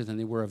culture than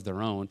they were of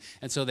their own.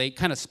 And so they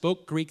kind of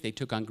spoke Greek, they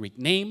took on Greek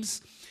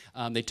names.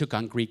 They took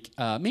on Greek,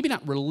 maybe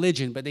not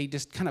religion, but they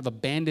just kind of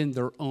abandoned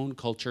their own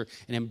culture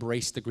and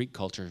embraced the Greek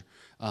culture.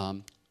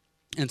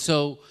 And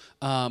so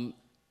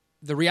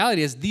the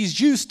reality is these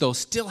Jews, though,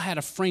 still had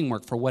a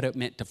framework for what it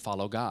meant to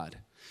follow God.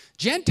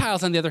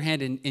 Gentiles, on the other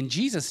hand, in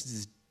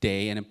Jesus'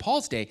 day and in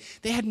Paul's day,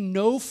 they had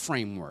no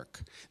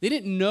framework. They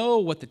didn't know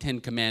what the 10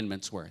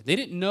 Commandments were. They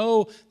didn't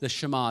know the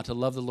Shema, to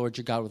love the Lord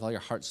your God with all your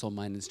heart, soul,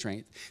 mind, and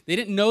strength. They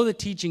didn't know the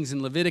teachings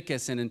in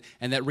Leviticus and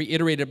that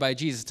reiterated by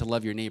Jesus to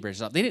love your neighbor as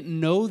yourself. They didn't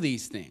know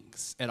these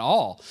things at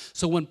all.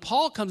 So when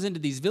Paul comes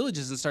into these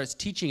villages and starts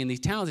teaching in these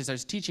towns, he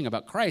starts teaching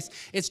about Christ,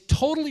 it's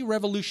totally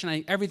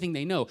revolutionizing everything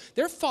they know.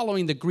 They're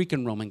following the Greek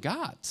and Roman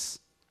gods.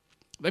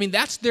 I mean,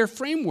 that's their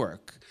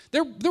framework.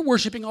 They're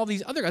worshiping all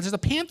these other gods. There's a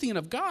pantheon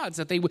of gods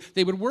that they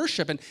would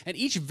worship, and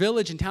each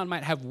village and town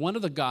might have one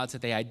of the gods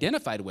that they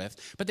identified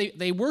with, but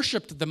they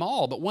worshiped them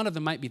all, but one of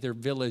them might be their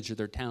village or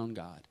their town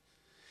god.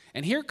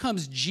 And here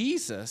comes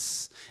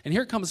Jesus, and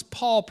here comes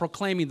Paul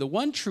proclaiming the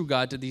one true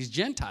God to these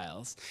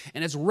Gentiles,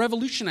 and it's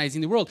revolutionizing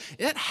the world.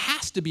 That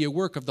has to be a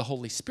work of the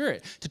Holy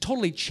Spirit to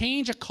totally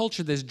change a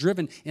culture that's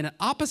driven in an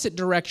opposite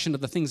direction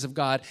of the things of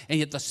God, and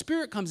yet the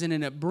Spirit comes in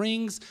and it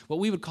brings what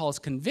we would call as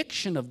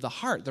conviction of the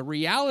heart, the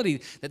reality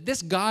that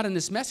this God and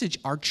this message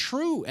are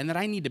true and that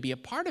I need to be a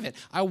part of it.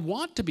 I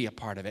want to be a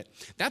part of it.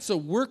 That's a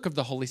work of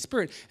the Holy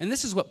Spirit. And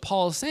this is what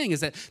Paul is saying, is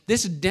that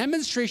this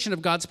demonstration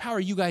of God's power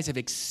you guys have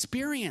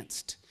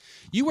experienced.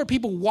 You were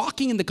people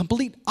walking in the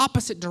complete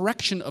opposite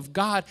direction of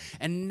God,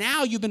 and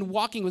now you've been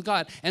walking with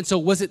God. And so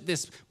was it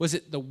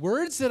the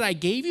words that I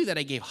gave you that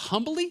I gave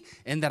humbly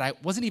and that I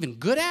wasn't even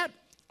good at?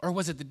 Or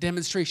was it the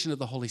demonstration of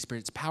the Holy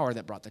Spirit's power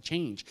that brought the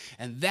change?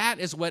 And that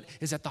is what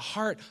is at the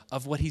heart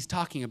of what he's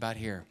talking about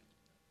here.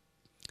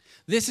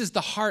 This is the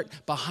heart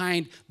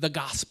behind the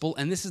gospel,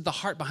 and this is the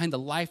heart behind the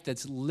life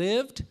that's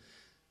lived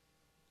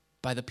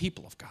by the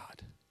people of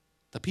God,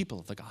 the people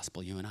of the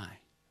gospel, you and I.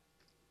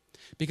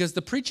 Because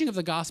the preaching of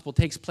the gospel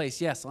takes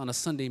place, yes, on a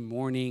Sunday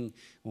morning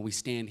when we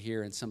stand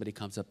here and somebody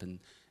comes up and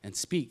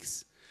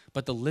speaks.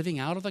 But the living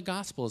out of the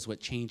gospel is what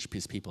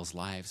changes people's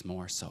lives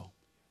more so.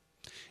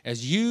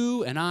 As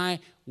you and I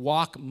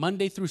walk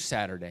Monday through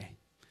Saturday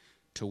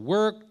to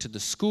work, to the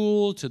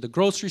school, to the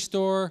grocery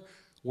store,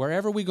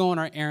 wherever we go on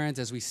our errands,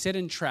 as we sit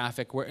in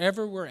traffic,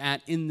 wherever we're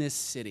at in this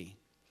city,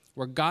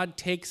 where God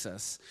takes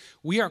us,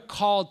 we are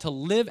called to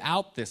live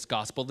out this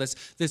gospel,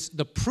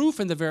 the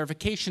proof and the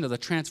verification of the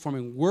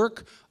transforming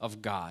work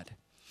of God.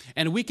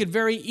 And we could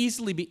very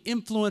easily be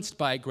influenced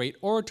by great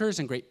orators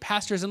and great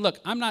pastors. And look,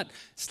 I'm not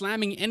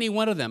slamming any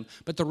one of them,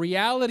 but the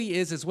reality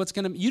is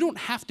you don't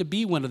have to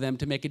be one of them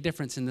to make a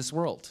difference in this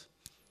world.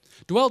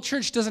 Dwell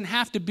Church doesn't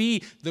have to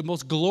be the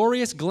most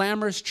glorious,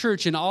 glamorous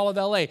church in all of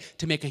LA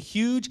to make a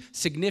huge,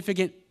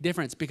 significant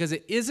difference, because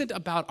it isn't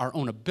about our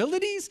own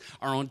abilities,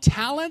 our own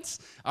talents,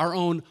 our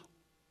own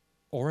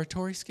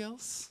oratory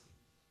skills.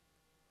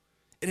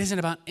 It isn't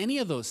about any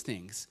of those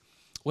things.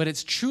 What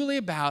it's truly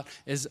about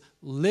is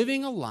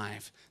living a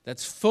life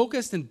that's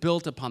focused and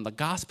built upon the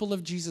gospel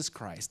of Jesus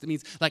Christ. It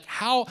means,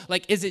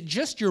 is it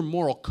just your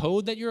moral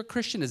code that you're a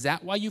Christian? Is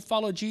that why you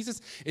follow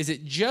Jesus? Is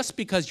it just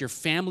because your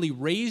family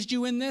raised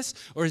you in this?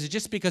 Or is it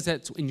just because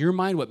that's, in your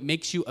mind, what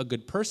makes you a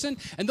good person?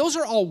 And those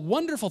are all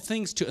wonderful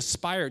things to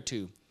aspire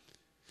to.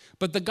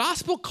 But the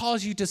gospel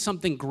calls you to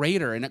something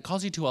greater, and it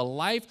calls you to a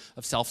life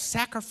of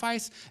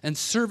self-sacrifice and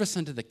service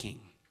unto the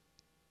King.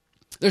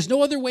 There's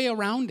no other way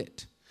around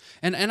it.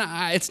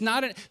 It's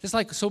not, it's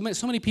like so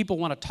many people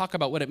want to talk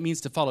about what it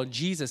means to follow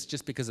Jesus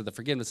just because of the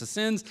forgiveness of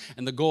sins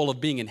and the goal of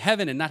being in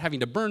heaven and not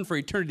having to burn for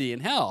eternity in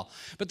hell.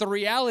 But the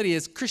reality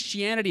is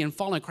Christianity and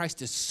following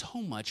Christ is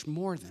so much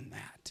more than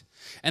that.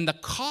 And the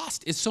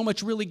cost is so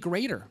much really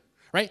greater.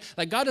 Right?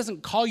 Like God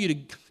doesn't call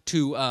you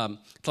to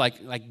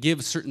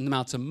give certain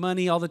amounts of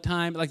money all the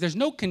time. Like there's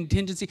no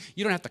contingency.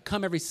 You don't have to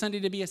come every Sunday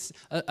to be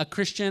a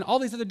Christian. All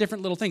these other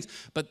different little things.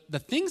 But the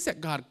things that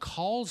God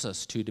calls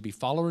us to be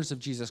followers of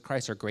Jesus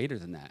Christ are greater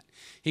than that.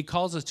 He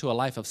calls us to a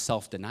life of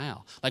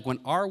self-denial. Like when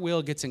our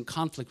will gets in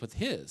conflict with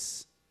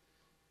His,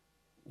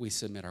 we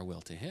submit our will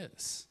to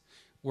His.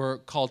 We're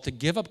called to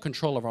give up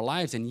control of our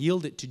lives and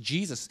yield it to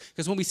Jesus.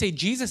 Because when we say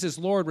Jesus is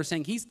Lord, we're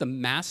saying He's the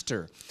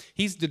master.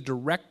 He's the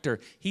director.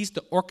 He's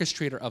the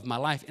orchestrator of my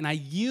life. And I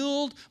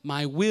yield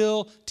my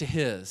will to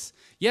His.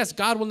 Yes,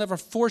 God will never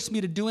force me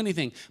to do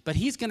anything, but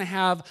He's going to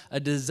have a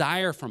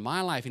desire for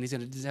my life, and He's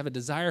going to have a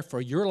desire for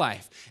your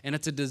life. And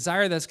it's a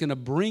desire that's going to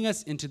bring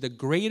us into the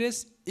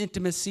greatest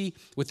intimacy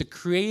with the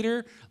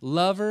Creator,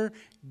 lover,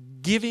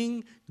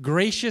 giving,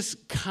 gracious,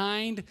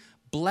 kind,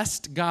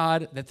 blessed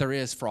God that there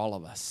is for all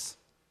of us.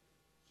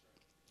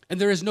 And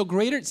there is no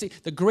greater,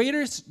 the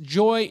greatest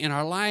joy in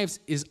our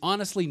lives is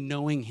honestly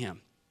knowing Him.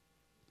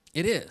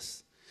 It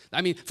is.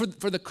 I mean,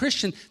 for the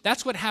Christian,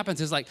 that's what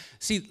happens is like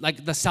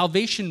the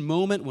salvation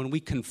moment when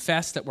we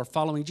confess that we're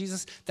following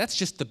Jesus, that's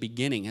just the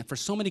beginning. And for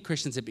so many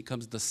Christians, it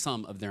becomes the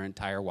sum of their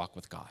entire walk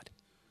with God.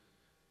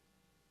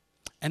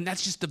 And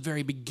that's just the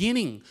very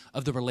beginning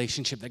of the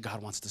relationship that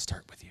God wants to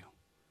start with you.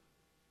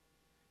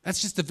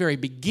 That's just the very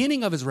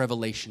beginning of His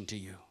revelation to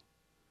you.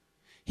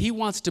 He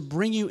wants to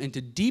bring you into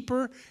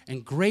deeper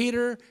and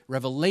greater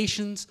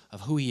revelations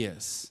of who He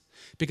is.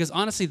 Because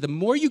honestly, the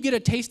more you get a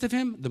taste of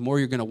Him, the more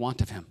you're going to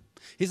want of Him.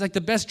 He's like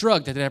the best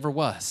drug that it ever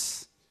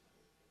was.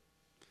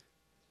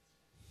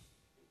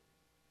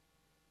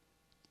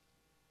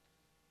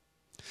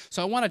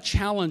 So I want to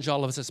challenge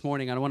all of us this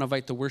morning. I want to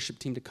invite the worship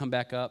team to come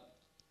back up.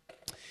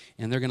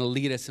 And they're going to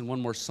lead us in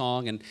one more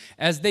song. And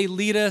as they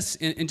lead us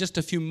in just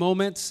a few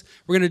moments,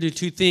 we're going to do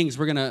two things.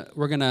 We're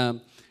going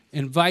to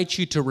invite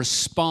you to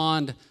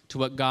respond to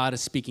what God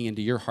is speaking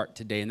into your heart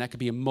today. And that could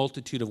be a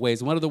multitude of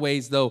ways. One of the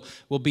ways, though,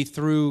 will be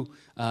through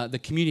the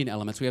communion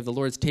elements. We have the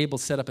Lord's table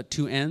set up at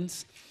two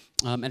ends.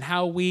 And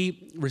how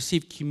we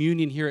receive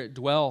communion here at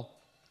Dwell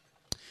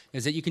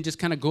is that you can just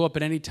kind of go up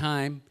at any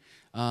time.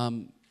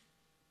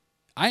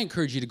 I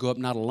encourage you to go up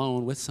not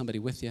alone, with somebody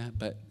with you,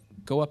 but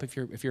go up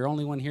if you're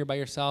only one here by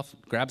yourself.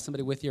 Grab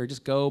somebody with you or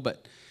just go.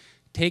 But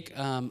take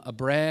a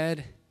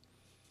bread,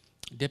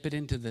 dip it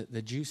into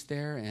the juice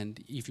there.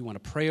 And if you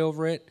want to pray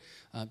over it,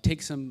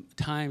 take some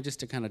time just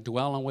to kind of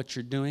dwell on what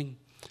you're doing,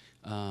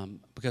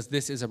 because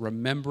this is a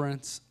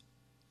remembrance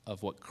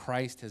of what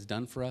Christ has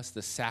done for us,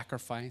 the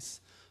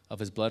sacrifice of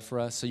his blood for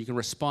us. So you can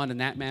respond in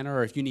that manner,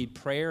 or if you need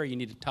prayer, or you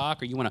need to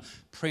talk, or you want to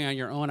pray on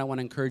your own, I want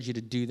to encourage you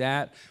to do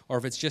that. Or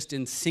if it's just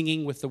in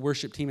singing with the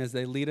worship team as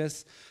they lead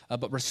us,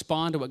 but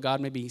respond to what God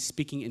may be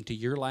speaking into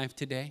your life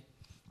today.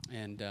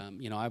 And,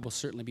 I will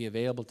certainly be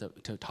available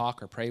to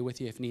talk or pray with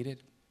you if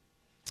needed.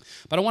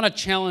 But I want to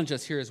challenge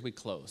us here as we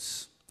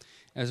close,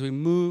 as we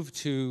move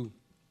to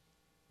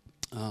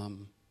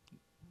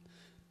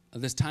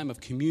this time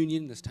of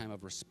communion, this time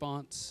of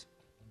response.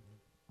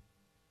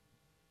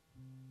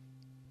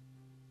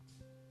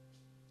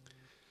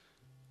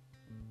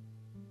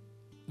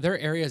 There are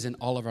areas in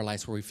all of our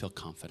lives where we feel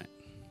confident,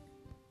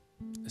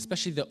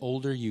 especially the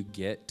older you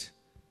get.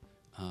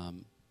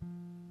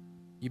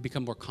 You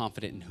become more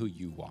confident in who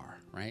you are,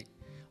 right?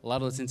 A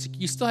lot of those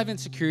you still have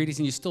insecurities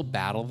and you still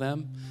battle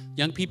them.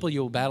 Young people,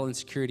 you will battle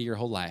insecurity your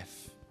whole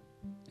life.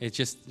 It's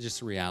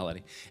just a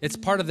reality. It's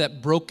part of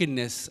that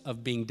brokenness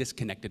of being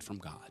disconnected from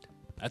God.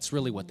 That's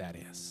really what that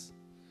is.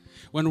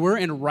 When we're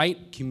in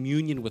right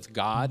communion with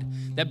God,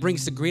 that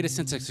brings the greatest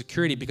sense of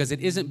security because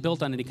it isn't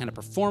built on any kind of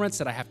performance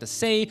that I have to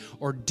say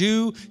or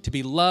do to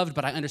be loved,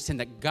 but I understand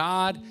that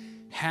God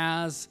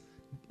has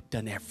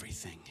done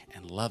everything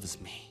and loves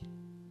me.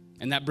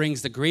 And that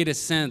brings the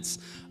greatest sense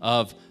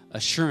of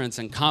assurance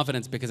and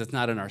confidence because it's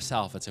not in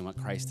ourselves, it's in what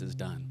Christ has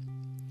done.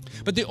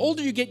 But the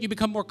older you get, you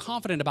become more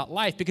confident about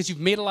life because you've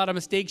made a lot of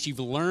mistakes, you've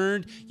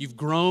learned, you've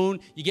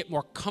grown, you get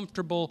more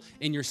comfortable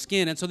in your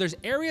skin. And so there's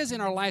areas in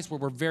our lives where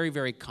we're very,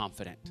 very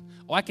confident.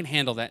 Oh, I can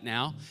handle that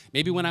now.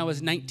 Maybe when I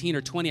was 19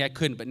 or 20, I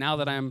couldn't, but now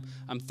that I'm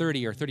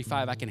 30 or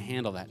 35, I can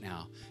handle that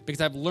now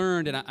because I've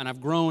learned and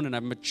I've grown and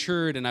I've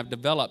matured and I've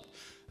developed.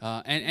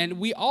 And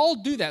we all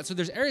do that. So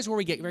there's areas where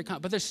we get very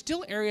confident, but there's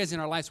still areas in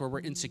our lives where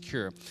we're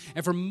insecure.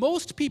 And for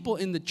most people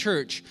in the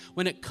church,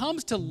 when it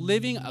comes to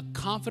living a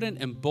confident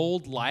and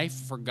bold life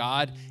for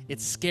God,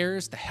 it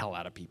scares the hell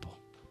out of people.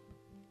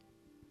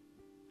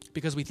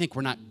 Because we think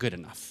we're not good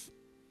enough.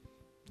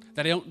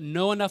 That I don't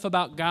know enough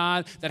about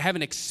God, that I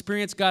haven't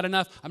experienced God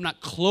enough, I'm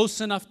not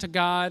close enough to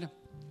God,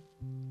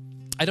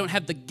 I don't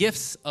have the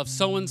gifts of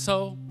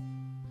so-and-so.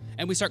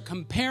 And we start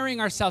comparing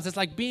ourselves. It's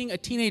like being a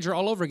teenager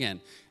all over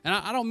again. And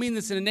I don't mean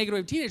this in a negative way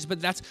of teenagers, but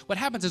that's what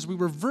happens is we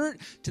revert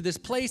to this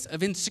place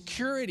of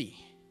insecurity.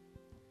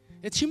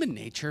 It's human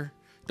nature.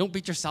 Don't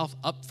beat yourself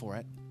up for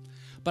it.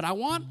 But I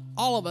want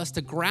all of us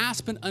to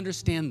grasp and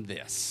understand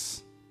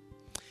this.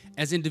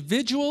 As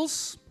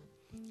individuals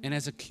and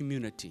as a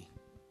community,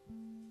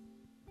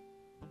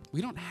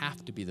 we don't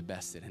have to be the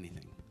best at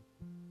anything.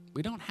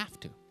 We don't have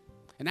to.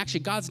 And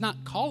actually, God's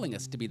not calling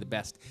us to be the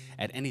best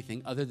at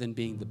anything other than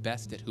being the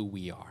best at who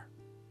we are.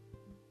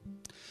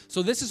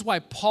 So this is why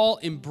Paul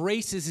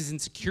embraces his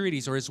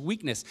insecurities or his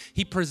weakness.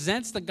 He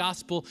presents the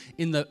gospel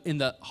in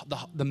the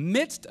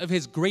midst of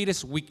his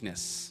greatest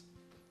weakness.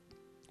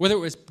 Whether it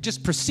was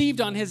just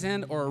perceived on his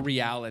end or a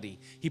reality.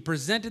 He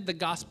presented the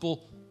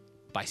gospel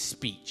by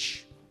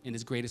speech in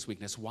his greatest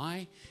weakness.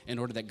 Why? In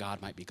order that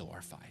God might be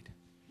glorified.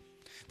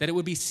 That it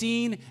would be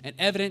seen and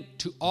evident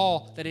to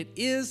all that it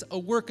is a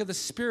work of the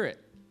Spirit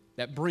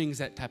that brings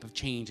that type of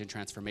change and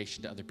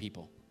transformation to other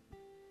people.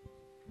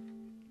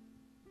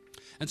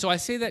 And so I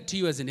say that to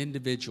you as an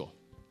individual.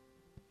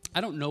 I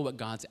don't know what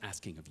God's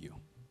asking of you.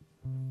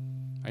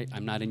 Right?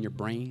 I'm not in your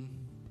brain.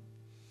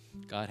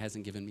 God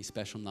hasn't given me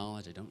special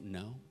knowledge. I don't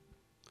know.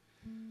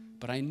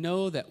 But I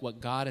know that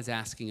what God is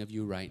asking of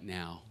you right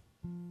now,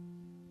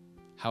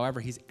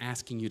 however he's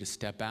asking you to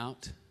step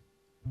out,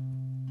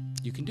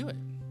 you can do it.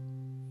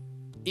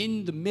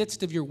 In the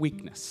midst of your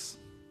weakness.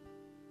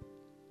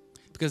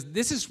 Because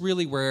this is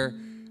really where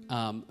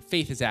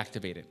faith is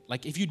activated.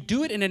 Like if you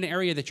do it in an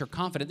area that you're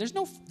confident, there's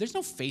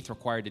no faith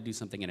required to do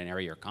something in an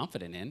area you're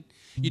confident in.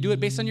 You do it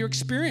based on your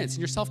experience and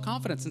your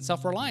self-confidence and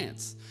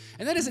self-reliance.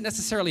 And that isn't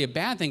necessarily a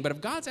bad thing, but if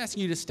God's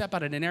asking you to step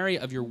out in an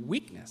area of your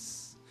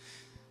weakness,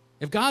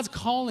 if God's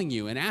calling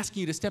you and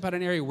asking you to step out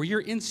in an area where you're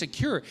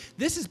insecure,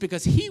 this is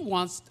because he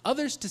wants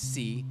others to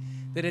see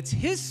that it's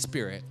his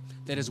Spirit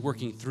that is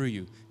working through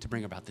you to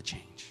bring about the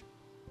change.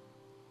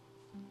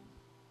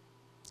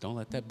 Don't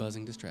let that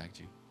buzzing distract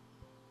you.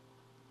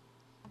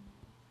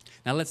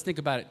 Now let's think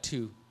about it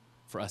too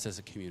for us as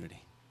a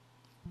community,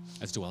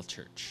 as Dwell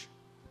Church.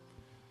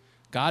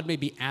 God may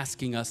be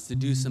asking us to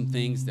do some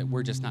things that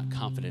we're just not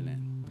confident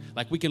in.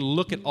 Like we can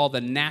look at all the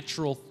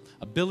natural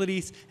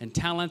abilities and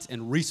talents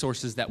and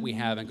resources that we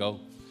have and go,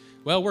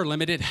 well, we're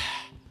limited.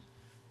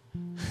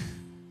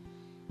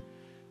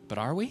 But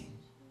are we?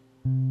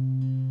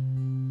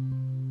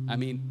 I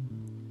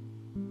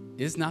mean,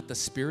 is not the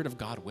Spirit of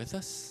God with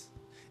us?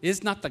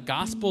 Is not the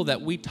gospel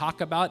that we talk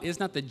about, is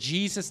not the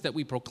Jesus that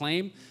we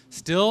proclaim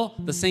still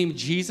the same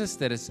Jesus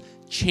that has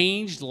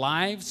changed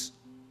lives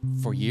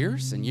for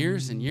years and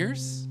years and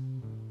years?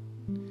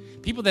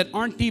 People that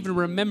aren't even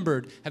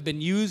remembered have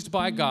been used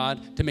by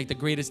God to make the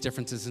greatest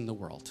differences in the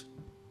world.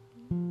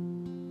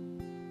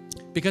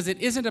 because it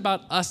isn't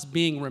about us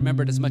being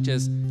remembered as much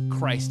as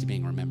Christ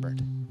being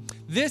remembered.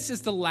 This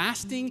is the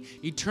lasting,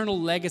 eternal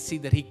legacy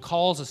that he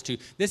calls us to.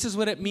 This is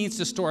what it means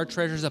to store our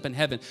treasures up in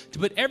heaven, to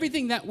put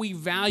everything that we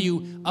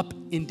value up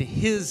into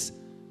his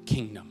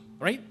kingdom,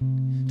 right?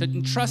 To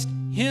entrust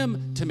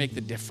him to make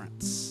the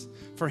difference,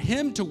 for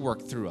him to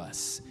work through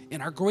us in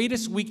our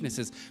greatest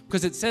weaknesses,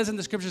 because it says in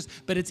the scriptures,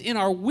 but it's in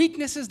our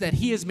weaknesses that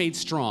he is made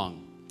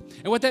strong.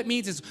 And what that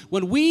means is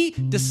when we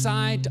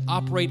decide to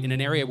operate in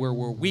an area where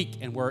we're weak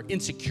and we're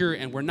insecure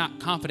and we're not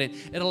confident,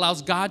 it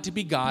allows God to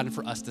be God and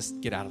for us to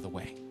get out of the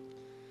way.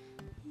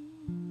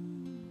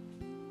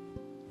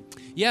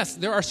 Yes,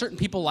 there are certain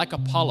people like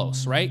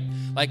Apollos, right?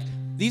 Like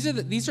these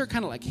are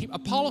kind of like,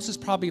 Apollos is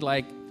probably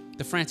like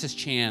the Francis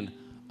Chan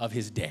of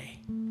his day,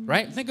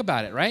 right? Think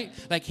about it, right?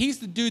 Like he's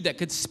the dude that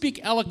could speak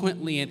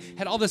eloquently and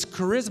had all this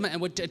charisma and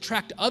would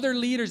attract other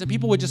leaders and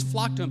people would just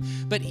flock to him.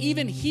 But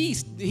even he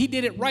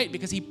did it right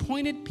because he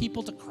pointed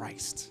people to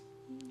Christ.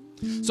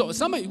 So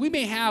we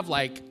may have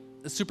like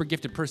a super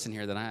gifted person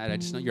here that I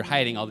just know you're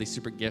hiding all these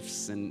super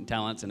gifts and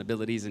talents and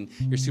abilities and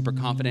you're super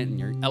confident and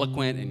you're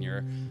eloquent and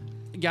you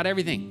got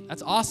everything.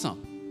 That's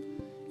awesome.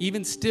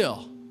 Even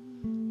still,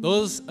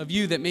 those of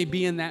you that may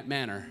be in that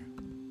manner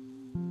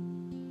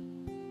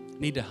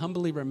need to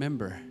humbly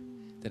remember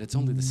that it's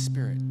only the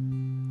Spirit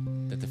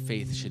that the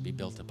faith should be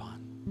built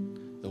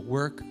upon. The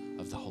work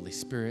of the Holy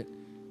Spirit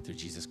through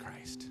Jesus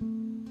Christ.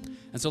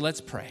 And so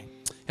let's pray.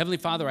 Heavenly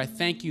Father, I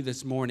thank you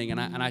this morning, and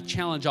I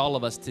challenge all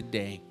of us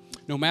today,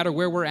 no matter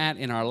where we're at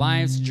in our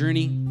lives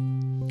journey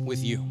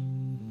with you,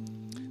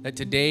 that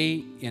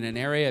today in an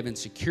area of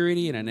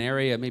insecurity, in an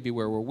area maybe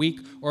where we're weak,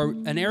 or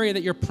an area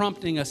that you're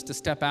prompting us to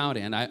step out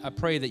in, I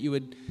pray that you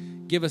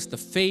would give us the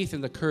faith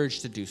and the courage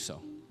to do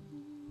so.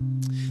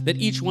 That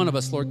each one of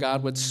us, Lord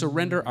God, would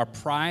surrender our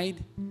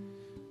pride,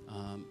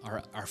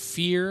 our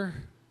fear,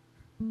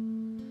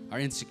 our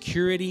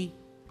insecurity,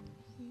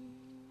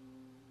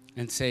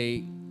 and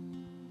say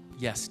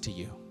yes to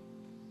you.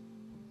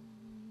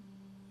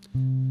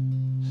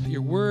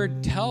 Your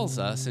word tells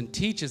us and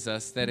teaches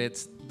us that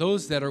it's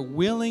those that are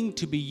willing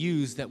to be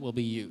used that will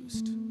be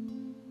used.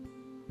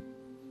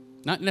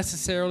 Not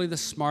necessarily the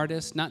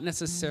smartest, not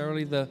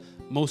necessarily the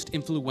most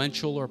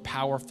influential or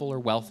powerful or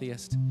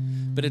wealthiest,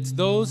 but it's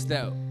those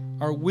that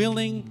are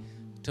willing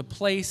to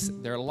place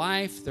their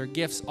life, their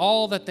gifts,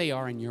 all that they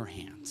are in your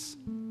hands.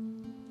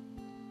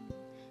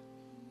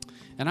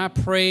 And I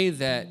pray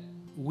that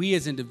we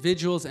as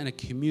individuals and a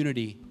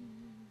community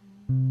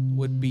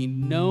would be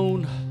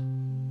known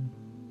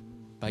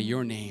by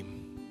your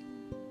name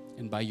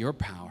and by your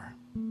power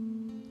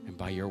and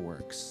by your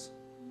works.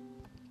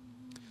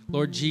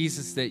 Lord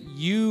Jesus, that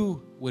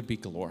you would be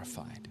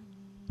glorified.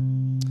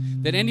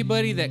 That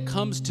anybody that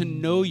comes to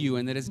know you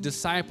and that is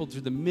discipled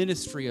through the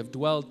ministry of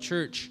Dwell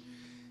Church,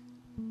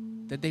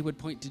 that they would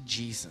point to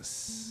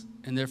Jesus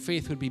and their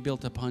faith would be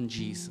built upon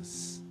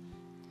Jesus.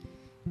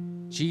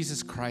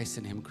 Jesus Christ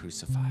and him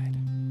crucified.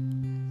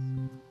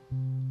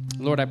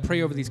 Lord, I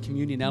pray over these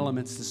communion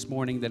elements this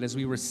morning that as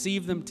we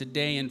receive them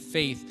today in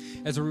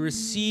faith, as we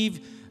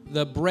receive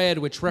the bread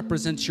which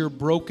represents your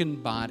broken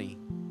body,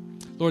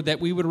 Lord, that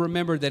we would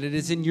remember that it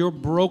is in your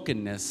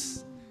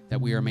brokenness that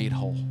we are made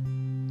whole.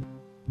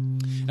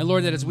 And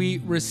Lord, that as we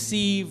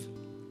receive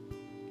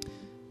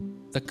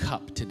the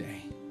cup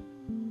today,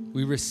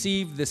 we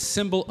receive the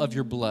symbol of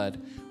your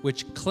blood,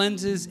 which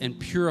cleanses and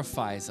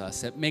purifies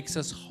us. It makes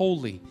us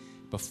holy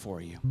before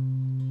you.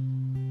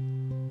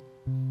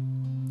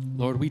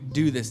 Lord, we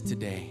do this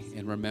today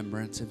in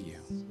remembrance of you.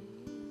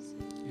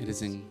 It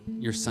is in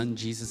your Son,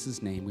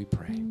 Jesus' name, we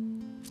pray.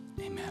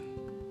 Amen.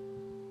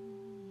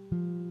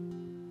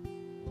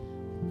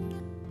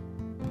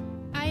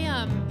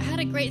 I had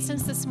a great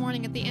sense this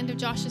morning at the end of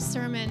Josh's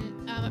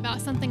sermon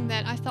about something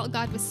that I felt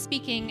God was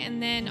speaking,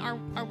 and then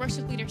our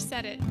worship leader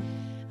said it.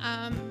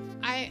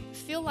 I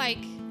feel like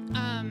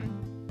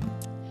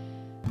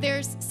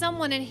there's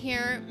someone in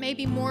here,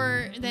 maybe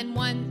more than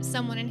one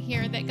someone in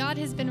here, that God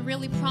has been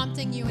really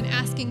prompting you and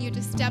asking you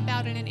to step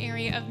out in an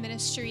area of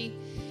ministry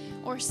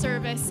or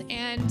service.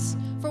 And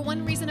for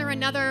one reason or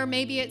another,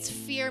 maybe it's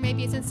fear,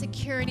 maybe it's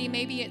insecurity,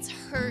 maybe it's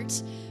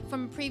hurt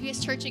from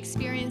previous church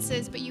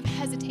experiences, but you've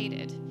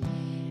hesitated.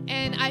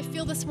 And I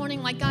feel this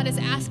morning like God is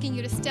asking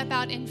you to step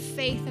out in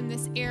faith in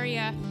this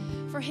area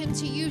for him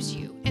to use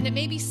you. And it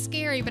may be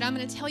scary, but I'm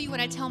going to tell you what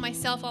I tell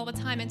myself all the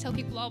time and tell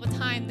people all the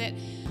time, that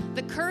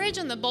the courage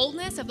and the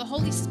boldness of the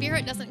Holy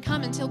Spirit doesn't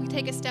come until we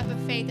take a step of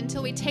faith,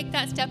 until we take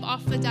that step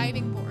off the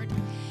diving board.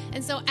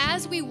 And so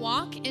as we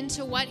walk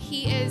into what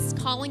he is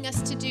calling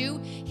us to do,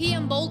 he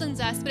emboldens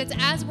us, but it's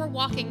as we're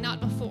walking, not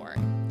before.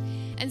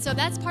 And so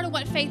that's part of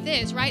what faith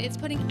is, right? It's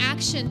putting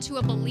action to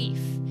a belief.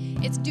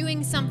 It's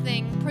doing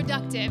something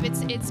productive.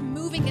 It's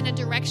moving in a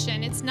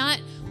direction. It's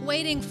not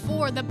waiting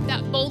for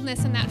that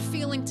boldness and that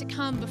feeling to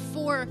come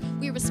before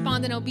we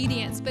respond in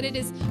obedience, but it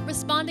is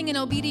responding in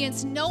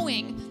obedience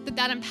knowing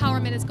that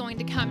empowerment is going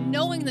to come,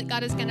 knowing that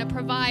God is going to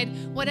provide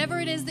whatever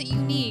it is that you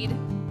need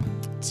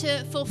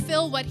to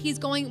fulfill what he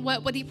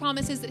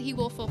promises that he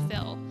will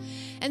fulfill.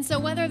 And so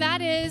whether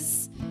that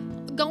is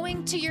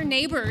going to your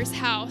neighbor's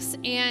house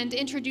and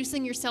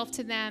introducing yourself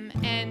to them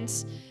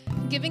and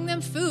giving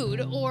them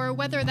food, or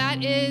whether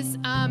that is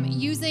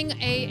using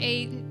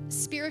a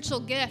spiritual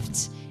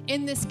gift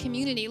in this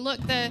community. Look,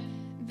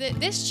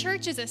 this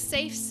church is a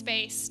safe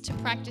space to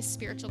practice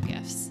spiritual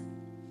gifts.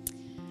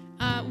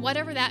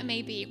 Whatever that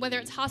may be, whether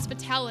it's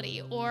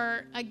hospitality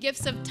or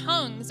gifts of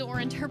tongues or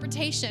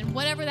interpretation,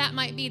 whatever that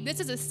might be, this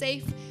is a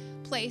safe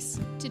place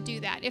to do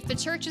that. If the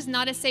church is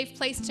not a safe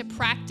place to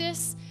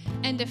practice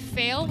and to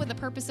fail with the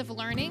purpose of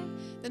learning,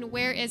 then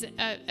where is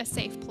a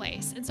safe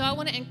place? And so I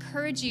want to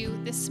encourage you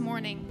this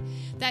morning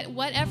that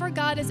whatever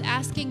God is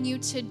asking you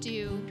to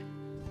do,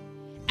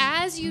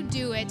 as you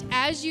do it,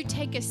 as you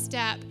take a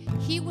step,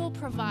 He will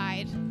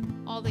provide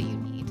all that you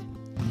need.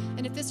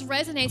 And if this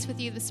resonates with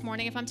you this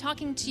morning, if I'm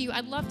talking to you,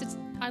 I'd love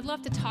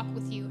to talk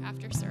with you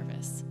after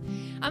service.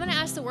 I'm going to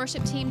ask the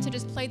worship team to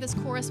just play this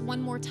chorus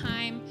one more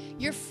time.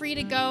 You're free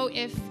to go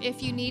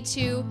if you need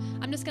to.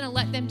 I'm just going to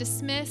let them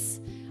dismiss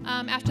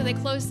after they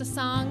close the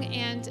song,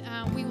 and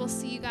we will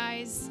see you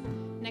guys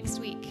next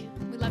week.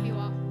 We love you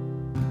all.